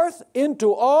go forth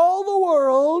into all the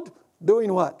world,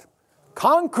 doing what?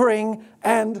 Conquering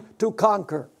and to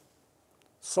conquer.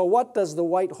 So what does the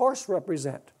white horse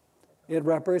represent? It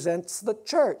represents the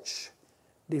church,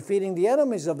 defeating the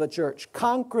enemies of the church,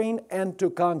 conquering and to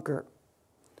conquer.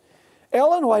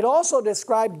 Ellen White also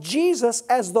described Jesus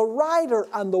as the rider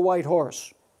on the white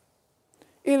horse.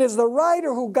 It is the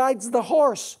rider who guides the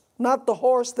horse, not the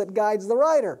horse that guides the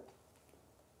rider.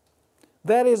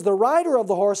 That is, the rider of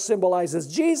the horse symbolizes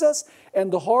Jesus,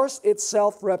 and the horse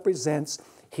itself represents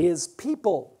his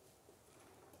people.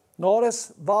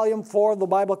 Notice volume 4 of the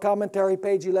Bible commentary,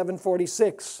 page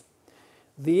 1146.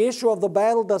 The issue of the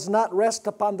battle does not rest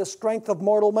upon the strength of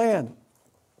mortal man.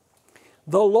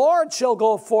 The Lord shall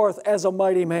go forth as a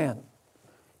mighty man.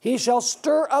 He shall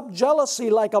stir up jealousy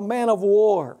like a man of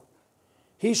war.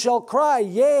 He shall cry,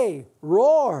 yea,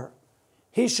 roar.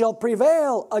 He shall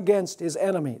prevail against his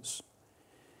enemies.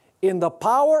 In the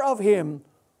power of him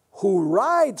who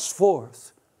rides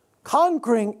forth,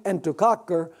 conquering and to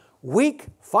conquer, weak,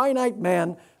 finite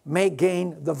man may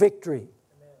gain the victory.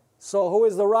 Amen. So who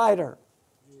is the rider?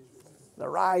 Jesus. The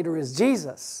rider is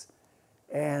Jesus.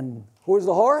 And who is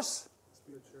the horse?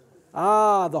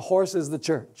 The horse is the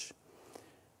church.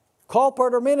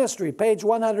 Colporter Ministry, page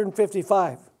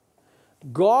 155.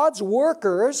 God's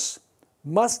workers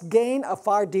must gain a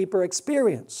far deeper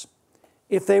experience.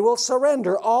 If they will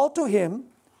surrender all to Him,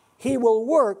 He will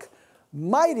work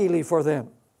mightily for them.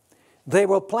 They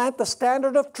will plant the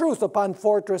standard of truth upon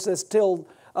fortresses till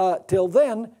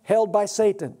then held by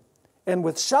Satan, and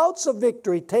with shouts of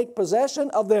victory take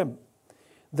possession of them.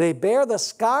 They bear the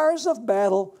scars of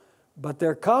battle, but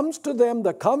there comes to them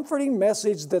the comforting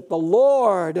message that the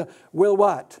Lord will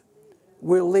what?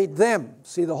 Will lead them.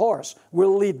 See the horse.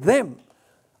 Will lead them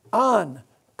on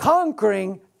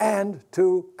conquering and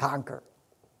to conquer.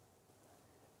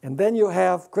 And then you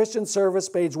have Christian Service,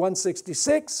 page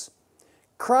 166.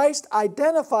 Christ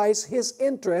identifies His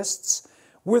interests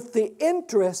with the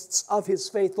interests of His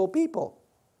faithful people.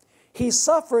 He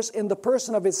suffers in the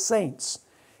person of His saints,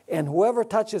 and whoever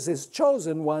touches His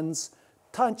chosen ones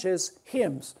touches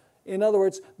Him. In other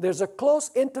words, there's a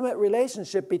close, intimate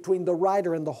relationship between the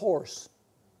rider and the horse.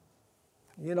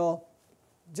 You know,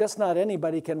 just not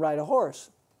anybody can ride a horse.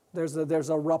 There's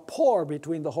a rapport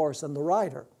between the horse and the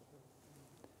rider.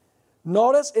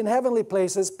 Notice in Heavenly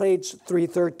Places, page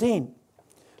 313.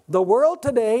 The world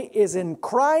today is in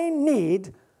crying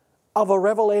need of a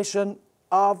revelation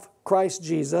of Christ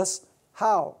Jesus.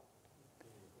 How?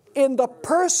 In the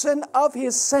person of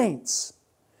His saints.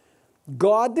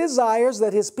 God desires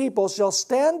that His people shall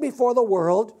stand before the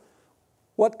world.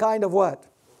 What kind of what?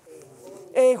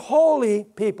 A holy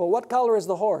people. What color is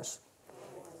the horse?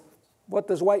 What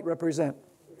does white represent?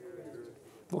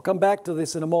 We'll come back to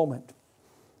this in a moment.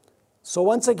 So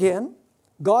once again,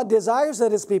 God desires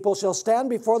that His people shall stand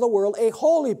before the world a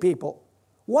holy people.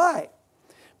 Why?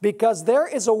 Because there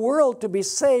is a world to be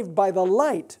saved by the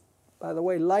light. By the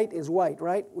way, light is white,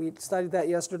 right? We studied that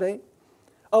yesterday.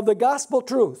 Of the gospel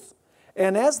truth.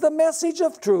 And as the message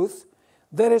of truth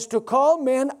that is to call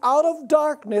men out of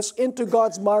darkness into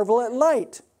God's marvelous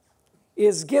light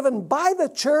is given by the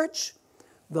church,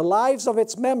 the lives of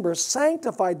its members,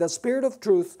 sanctified the Spirit of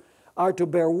truth, are to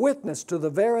bear witness to the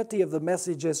verity of the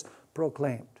messages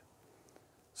proclaimed.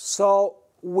 So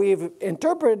we've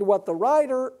interpreted what the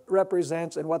rider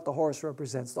represents and what the horse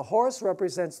represents. The horse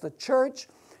represents the church,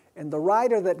 and the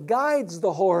rider that guides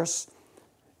the horse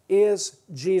is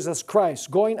Jesus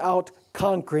Christ, going out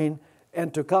conquering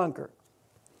and to conquer.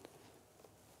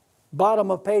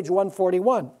 Bottom of page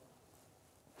 141.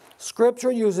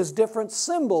 Scripture uses different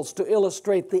symbols to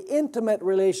illustrate the intimate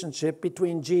relationship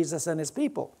between Jesus and His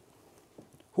people.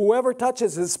 Whoever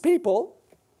touches His people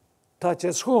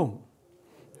touches whom?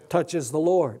 Touches the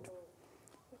Lord.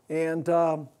 And,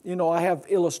 I have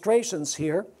illustrations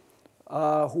here.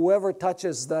 Whoever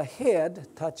touches the head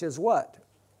touches what?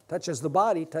 Touches the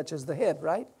body, touches the head,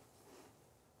 right?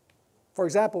 For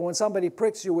example, when somebody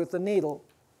pricks you with a needle,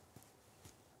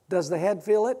 does the head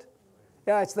feel it?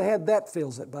 Yeah, it's the head that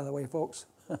feels it, by the way, folks.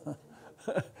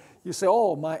 You say,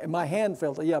 oh, my hand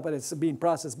felt it. Yeah, but it's being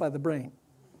processed by the brain.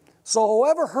 So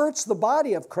whoever hurts the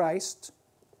body of Christ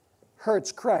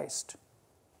hurts Christ.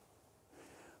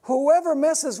 Whoever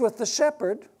messes with the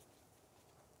shepherd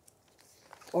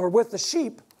or with the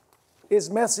sheep is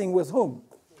messing with whom?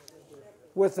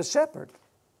 With the shepherd.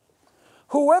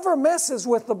 Whoever messes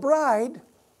with the bride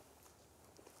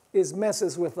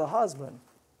messes with the husband,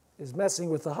 is messing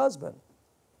with the husband.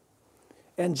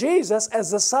 And Jesus,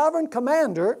 as the sovereign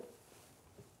commander,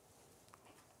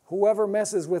 whoever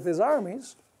messes with His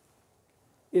armies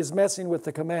is messing with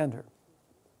the commander.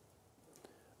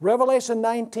 Revelation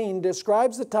 19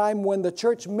 describes the time when the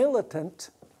church militant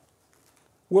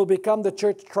will become the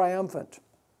church triumphant.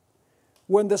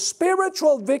 When the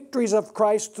spiritual victories of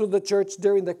Christ through the church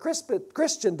during the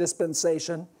Christian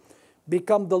dispensation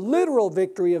become the literal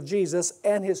victory of Jesus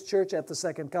and His church at the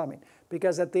second coming.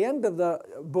 Because at the end of the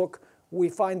book, we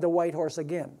find the white horse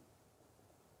again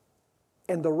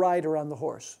and the rider on the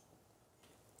horse.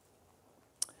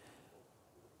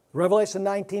 Revelation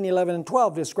 19, 11, and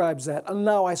 12 describes that. And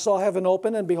now I saw heaven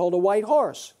open, and behold, a white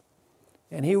horse.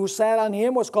 And he who sat on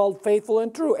him was called Faithful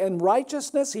and True. And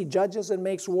righteousness he judges and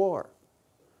makes war.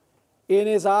 In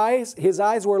his eyes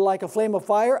were like a flame of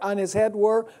fire. On his head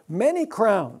were many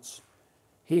crowns.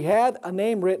 He had a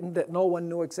name written that no one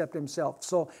knew except himself.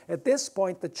 So at this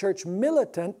point, the church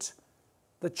militant,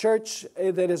 the church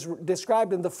that is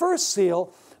described in the first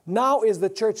seal, now is the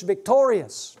church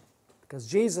victorious. Because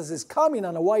Jesus is coming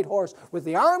on a white horse with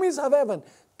the armies of heaven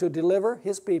to deliver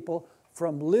his people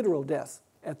from literal death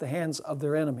at the hands of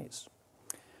their enemies.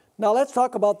 Now let's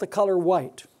talk about the color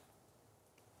white.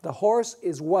 The horse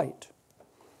is white.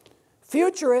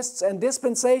 Futurists and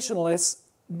dispensationalists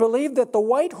believe that the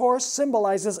white horse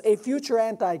symbolizes a future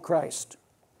Antichrist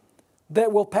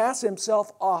that will pass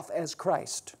himself off as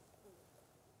Christ.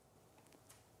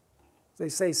 They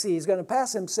say, see, he's going to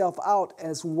pass himself out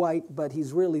as white, but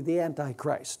he's really the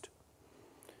Antichrist.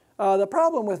 The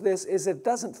problem with this is it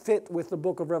doesn't fit with the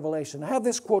book of Revelation. I have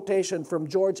this quotation from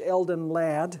George Eldon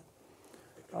Ladd,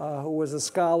 who was a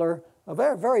scholar, a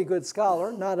very, very good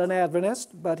scholar, not an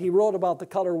Adventist, but he wrote about the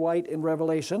color white in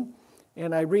Revelation.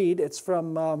 And I read, it's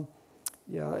from a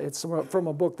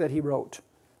book that he wrote.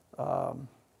 I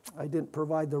didn't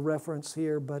provide the reference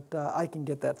here, but I can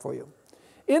get that for you.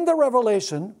 In the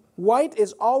Revelation, white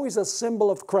is always a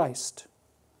symbol of Christ,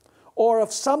 or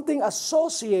of something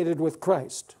associated with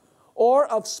Christ, or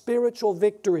of spiritual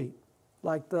victory,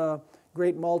 like the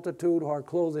great multitude who are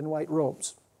clothed in white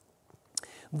robes.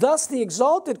 Thus, the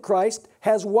exalted Christ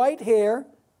has white hair,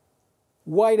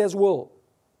 white as wool.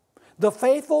 The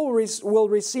faithful will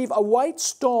receive a white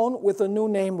stone with a new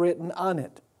name written on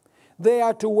it. They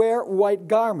are to wear white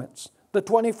garments. The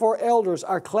 24 elders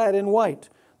are clad in white.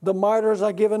 The martyrs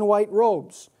are given white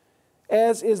robes,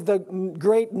 as is the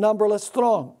great numberless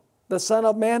throng. The Son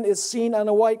of Man is seen on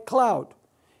a white cloud.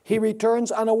 He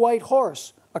returns on a white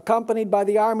horse, accompanied by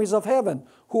the armies of heaven,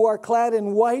 who are clad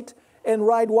in white and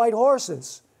ride white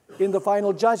horses. In the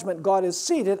final judgment, God is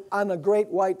seated on a great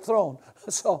white throne.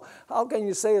 So how can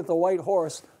you say that the white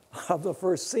horse of the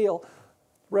first seal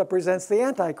represents the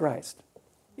Antichrist?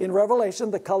 In Revelation,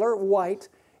 the color white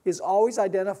is always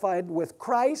identified with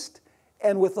Christ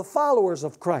and with the followers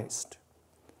of Christ.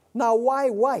 Now, why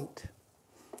white?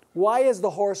 Why is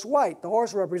the horse white? The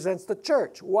horse represents the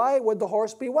church. Why would the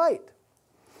horse be white?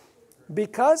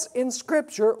 Because in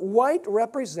Scripture, white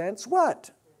represents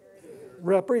what?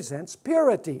 Represents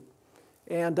purity.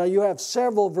 And you have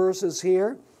several verses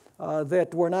here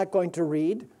that we're not going to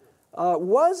read.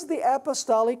 Was the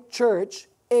apostolic church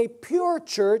a pure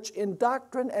church in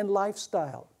doctrine and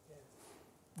lifestyle?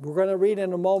 We're going to read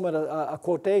in a moment a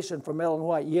quotation from Ellen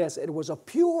White. Yes, it was a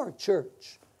pure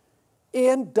church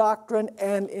in doctrine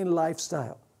and in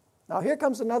lifestyle. Now here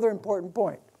comes another important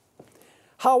point.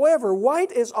 However,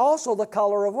 white is also the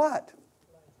color of what?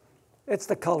 It's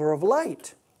the color of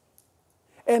light.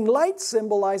 And light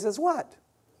symbolizes what?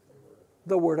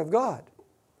 The Word of God.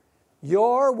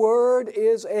 Your Word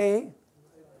is a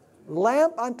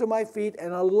lamp unto my feet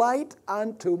and a light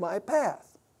unto my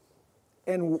path.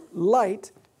 And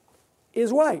light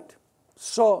is white.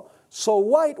 So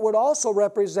white would also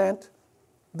represent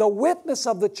the witness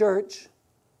of the church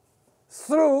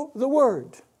through the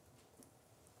Word.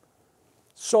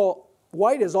 So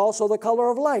white is also the color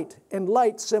of light, and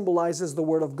light symbolizes the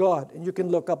Word of God. And you can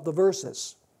look up the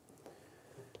verses.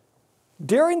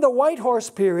 During the white horse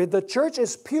period, the church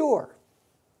is pure,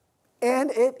 and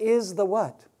it is the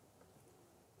what?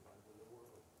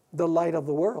 The light of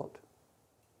the world.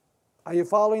 Are you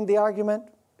following the argument?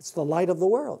 It's the light of the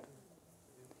world.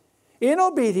 In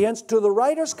obedience to the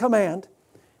writer's command,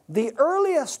 the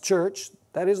earliest church,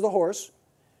 that is the horse,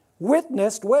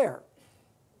 witnessed where?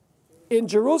 In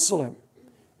Jerusalem,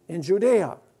 in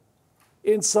Judea,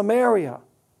 in Samaria,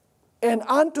 and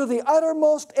unto the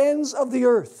uttermost ends of the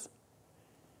earth.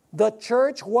 The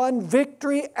church won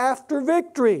victory after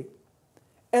victory,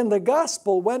 and the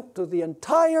gospel went to the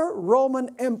entire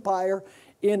Roman Empire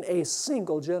in a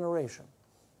single generation.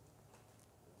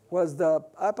 Was the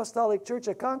apostolic church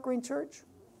a conquering church?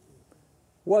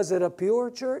 Was it a pure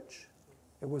church?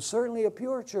 It was certainly a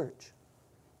pure church.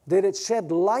 Did it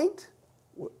shed light,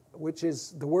 which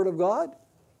is the Word of God?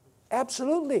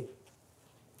 Absolutely.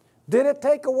 Did it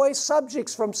take away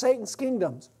subjects from Satan's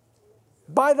kingdoms?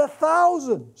 By the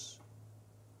thousands.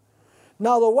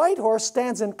 Now the white horse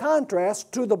stands in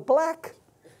contrast to the black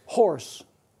horse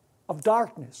of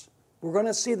darkness. We're going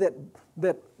to see that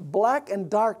black and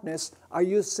darkness are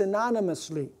used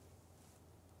synonymously.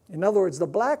 In other words, the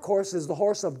black horse is the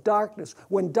horse of darkness.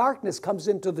 When darkness comes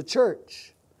into the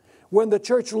church, when the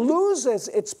church loses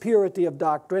its purity of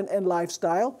doctrine and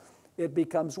lifestyle, it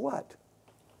becomes what?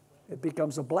 It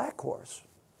becomes a black horse.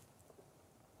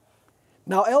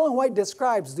 Now, Ellen White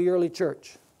describes the early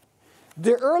church.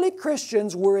 The early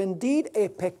Christians were indeed a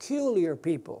peculiar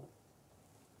people.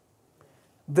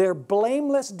 Their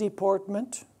blameless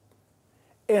deportment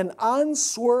and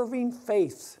unswerving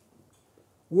faith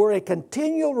were a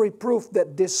continual reproof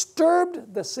that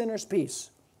disturbed the sinner's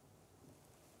peace.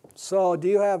 So, do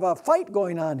you have a fight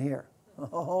going on here?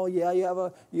 Oh, yeah,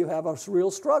 you have a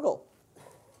real struggle.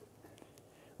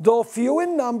 Though few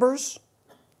in numbers,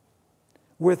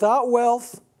 without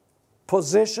wealth,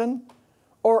 position,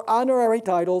 or honorary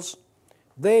titles,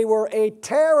 they were a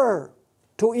terror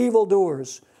to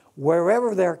evildoers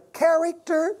wherever their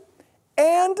character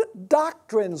and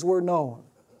doctrines were known.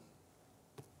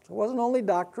 So it wasn't only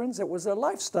doctrines, it was their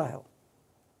lifestyle.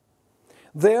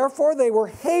 Therefore, they were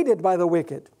hated by the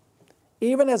wicked,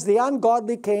 even as the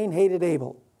ungodly Cain hated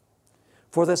Abel.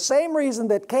 For the same reason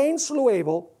that Cain slew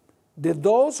Abel, did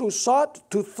those who sought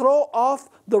to throw off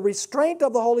the restraint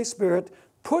of the Holy Spirit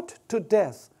put to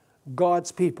death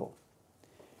God's people.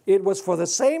 It was for the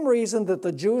same reason that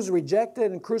the Jews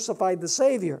rejected and crucified the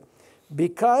Savior,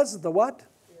 because the what?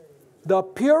 The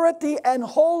purity and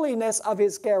holiness of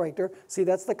His character. See,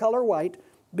 that's the color white.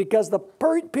 Because the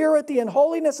purity and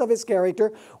holiness of His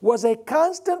character was a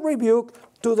constant rebuke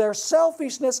to their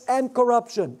selfishness and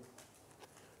corruption.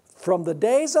 From the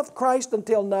days of Christ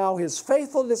until now, His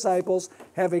faithful disciples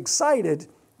have excited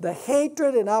the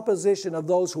hatred and opposition of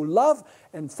those who love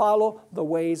and follow the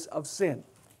ways of sin.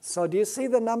 So do you see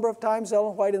the number of times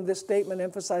Ellen White in this statement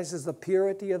emphasizes the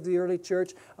purity of the early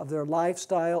church, of their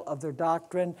lifestyle, of their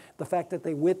doctrine, the fact that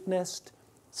they witnessed?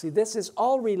 See, this is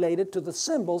all related to the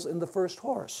symbols in the first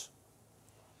horse.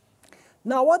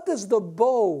 Now, what does the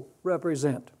bow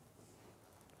represent?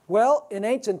 Well, in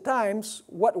ancient times,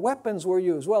 what weapons were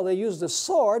used? Well, they used the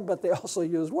sword, but they also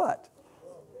used what?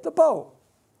 The bow.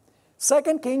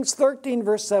 2 Kings 13,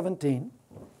 verse 17,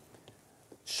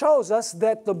 shows us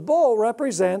that the bow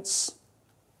represents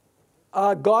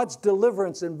God's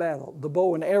deliverance in battle, the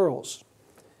bow and arrows.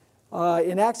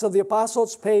 In Acts of the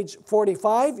Apostles, page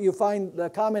 45, you find the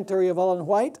commentary of Ellen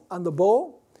White on the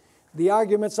bow. The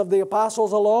arguments of the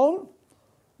apostles alone,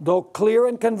 though clear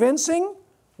and convincing,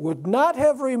 would not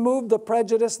have removed the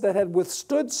prejudice that had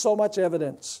withstood so much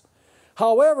evidence.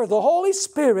 However, the Holy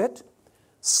Spirit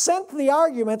sent the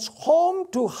arguments home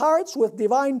to hearts with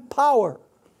divine power.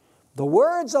 The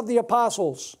words of the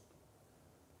apostles,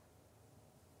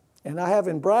 and I have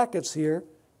in brackets here,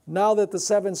 now that the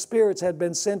seven spirits had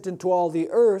been sent into all the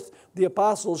earth, the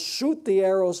apostles shoot the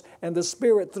arrows, and the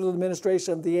Spirit, through the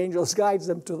ministration of the angels, guides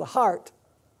them to the heart.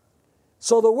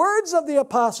 So the words of the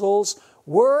apostles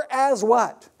were as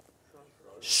what?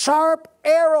 Sharp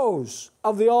arrows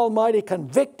of the Almighty,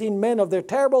 convicting men of their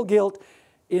terrible guilt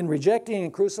in rejecting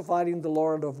and crucifying the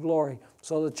Lord of glory.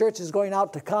 So the church is going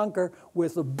out to conquer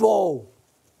with a bow.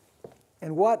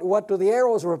 And what do the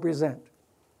arrows represent?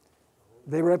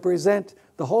 They represent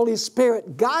the Holy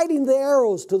Spirit guiding the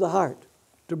arrows to the heart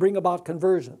to bring about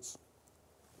conversions.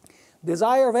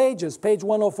 Desire of Ages, page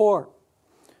 104.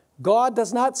 God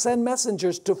does not send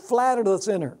messengers to flatter the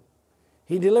sinner.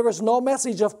 He delivers no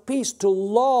message of peace to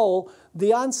lull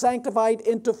the unsanctified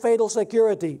into fatal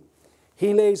security.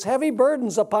 He lays heavy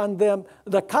burdens upon them,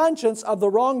 the conscience of the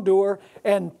wrongdoer,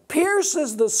 and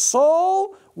pierces the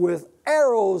soul with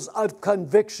arrows of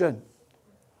conviction.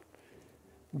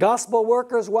 Gospel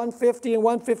Workers 150 and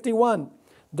 151.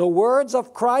 The words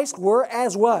of Christ were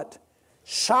as what?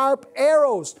 Sharp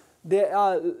arrows. Did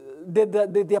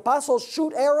the apostles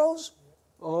shoot arrows?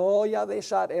 Oh, yeah, they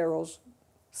shot arrows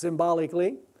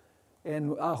symbolically.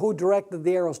 And who directed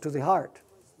the arrows to the heart?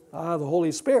 The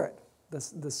Holy Spirit,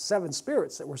 the seven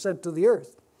spirits that were sent to the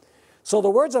earth. So the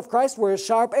words of Christ were as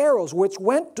sharp arrows, which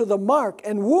went to the mark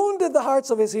and wounded the hearts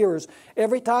of His hearers.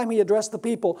 Every time He addressed the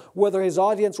people, whether His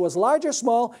audience was large or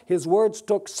small, His words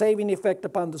took saving effect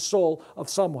upon the soul of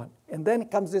someone. And then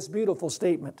comes this beautiful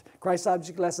statement, Christ's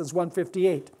Object Lessons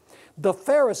 158. The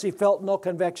Pharisee felt no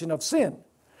conviction of sin.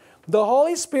 The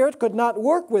Holy Spirit could not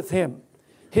work with him.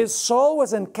 His soul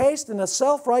was encased in a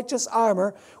self-righteous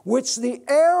armor, which the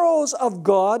arrows of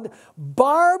God,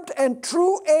 barbed and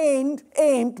true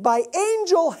aimed by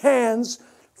angel hands,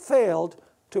 failed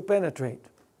to penetrate.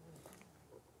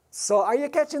 So are you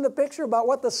catching the picture about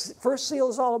what the first seal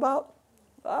is all about?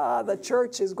 The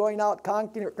church is going out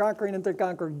conquering and to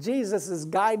conquer. Jesus is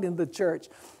guiding the church.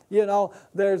 You know,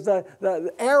 there's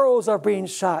the arrows are being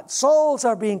shot. Souls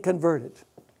are being converted.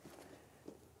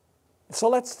 So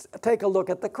let's take a look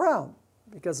at the crown,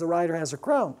 because the writer has a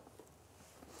crown.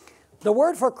 The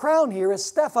word for crown here is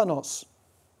Stephanos.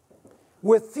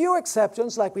 With few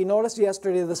exceptions, like we noticed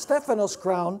yesterday, the Stephanos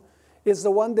crown is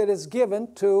the one that is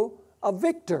given to a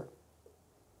victor.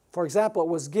 For example, it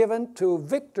was given to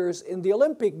victors in the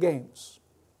Olympic Games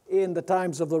in the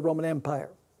times of the Roman Empire.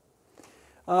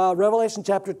 Revelation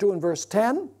chapter 2 and verse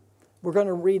 10. We're going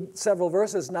to read several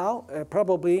verses now.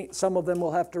 Probably some of them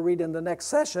we'll have to read in the next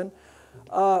session.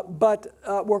 But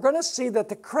we're going to see that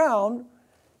the crown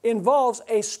involves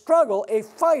a struggle, a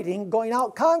fighting, going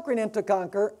out conquering and to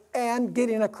conquer, and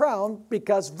getting a crown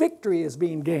because victory is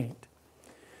being gained.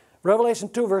 Revelation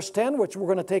 2 verse 10, which we're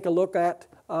going to take a look at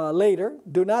later.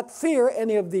 Do not fear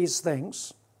any of these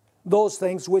things, those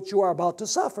things which you are about to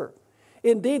suffer.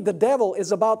 Indeed, the devil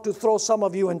is about to throw some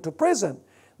of you into prison,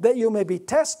 that you may be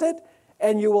tested,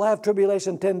 and you will have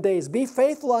tribulation 10 days. Be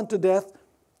faithful unto death.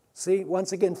 See,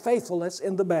 once again, faithfulness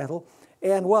in the battle.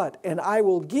 And what? And I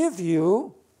will give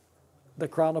you the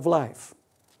crown of life.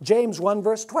 James 1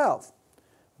 verse 12.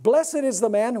 Blessed is the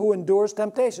man who endures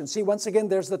temptation. See, once again,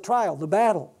 there's the trial, the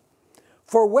battle.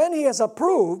 For when he has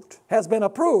been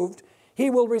approved, he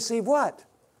will receive what?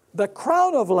 The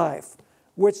crown of life,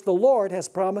 which the Lord has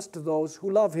promised to those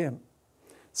who love him.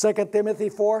 2 Timothy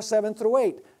 4, 7 through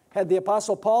 8. Had the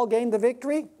Apostle Paul gained the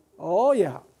victory? Oh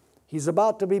yeah. He's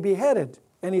about to be beheaded.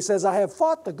 And he says, I have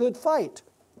fought the good fight.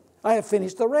 I have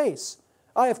finished the race.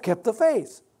 I have kept the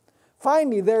faith.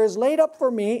 Finally, there is laid up for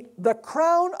me the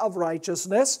crown of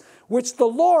righteousness, which the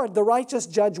Lord, the righteous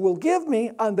judge, will give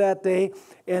me on that day,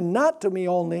 and not to me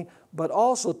only, but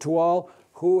also to all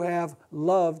who have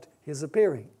loved his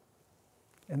appearing.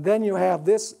 And then you have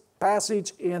this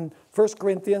passage in 1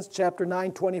 Corinthians chapter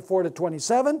 9, 24 to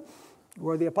 27,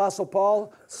 where the Apostle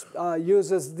Paul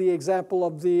uses the example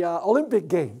of the Olympic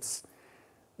Games.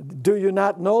 Do you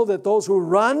not know that those who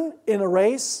run in a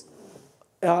race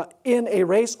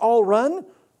all run,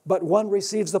 but one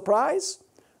receives the prize?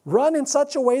 Run in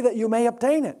such a way that you may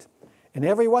obtain it. And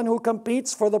everyone who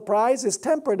competes for the prize is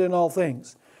temperate in all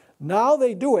things. Now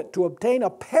they do it to obtain a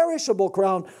perishable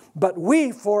crown, but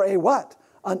we for a what?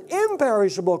 An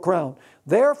imperishable crown.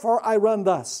 Therefore I run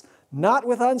thus, not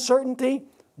with uncertainty.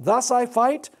 Thus I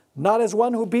fight, not as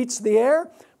one who beats the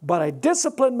air, but I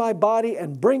discipline my body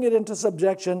and bring it into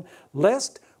subjection,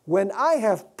 lest when I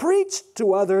have preached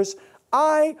to others,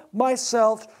 I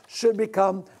myself should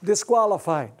become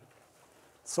disqualified.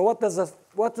 So what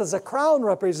does a crown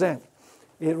represent?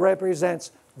 It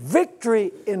represents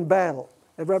victory in battle.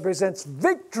 It represents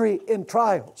victory in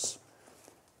trials.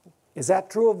 Is that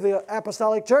true of the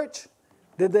apostolic church?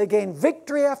 Did they gain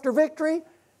victory after victory?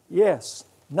 Yes.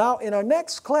 Now in our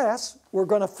next class, we're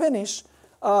going to finish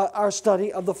our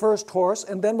study of the first horse,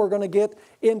 and then we're going to get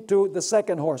into the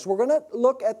second horse. We're going to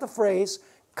look at the phrase,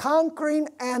 conquering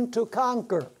and to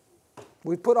conquer.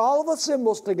 We put all of the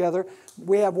symbols together.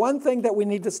 We have one thing that we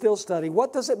need to still study.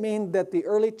 What does it mean that the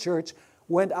early church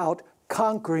went out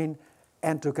conquering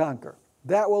and to conquer?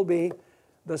 That will be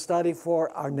the study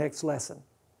for our next lesson.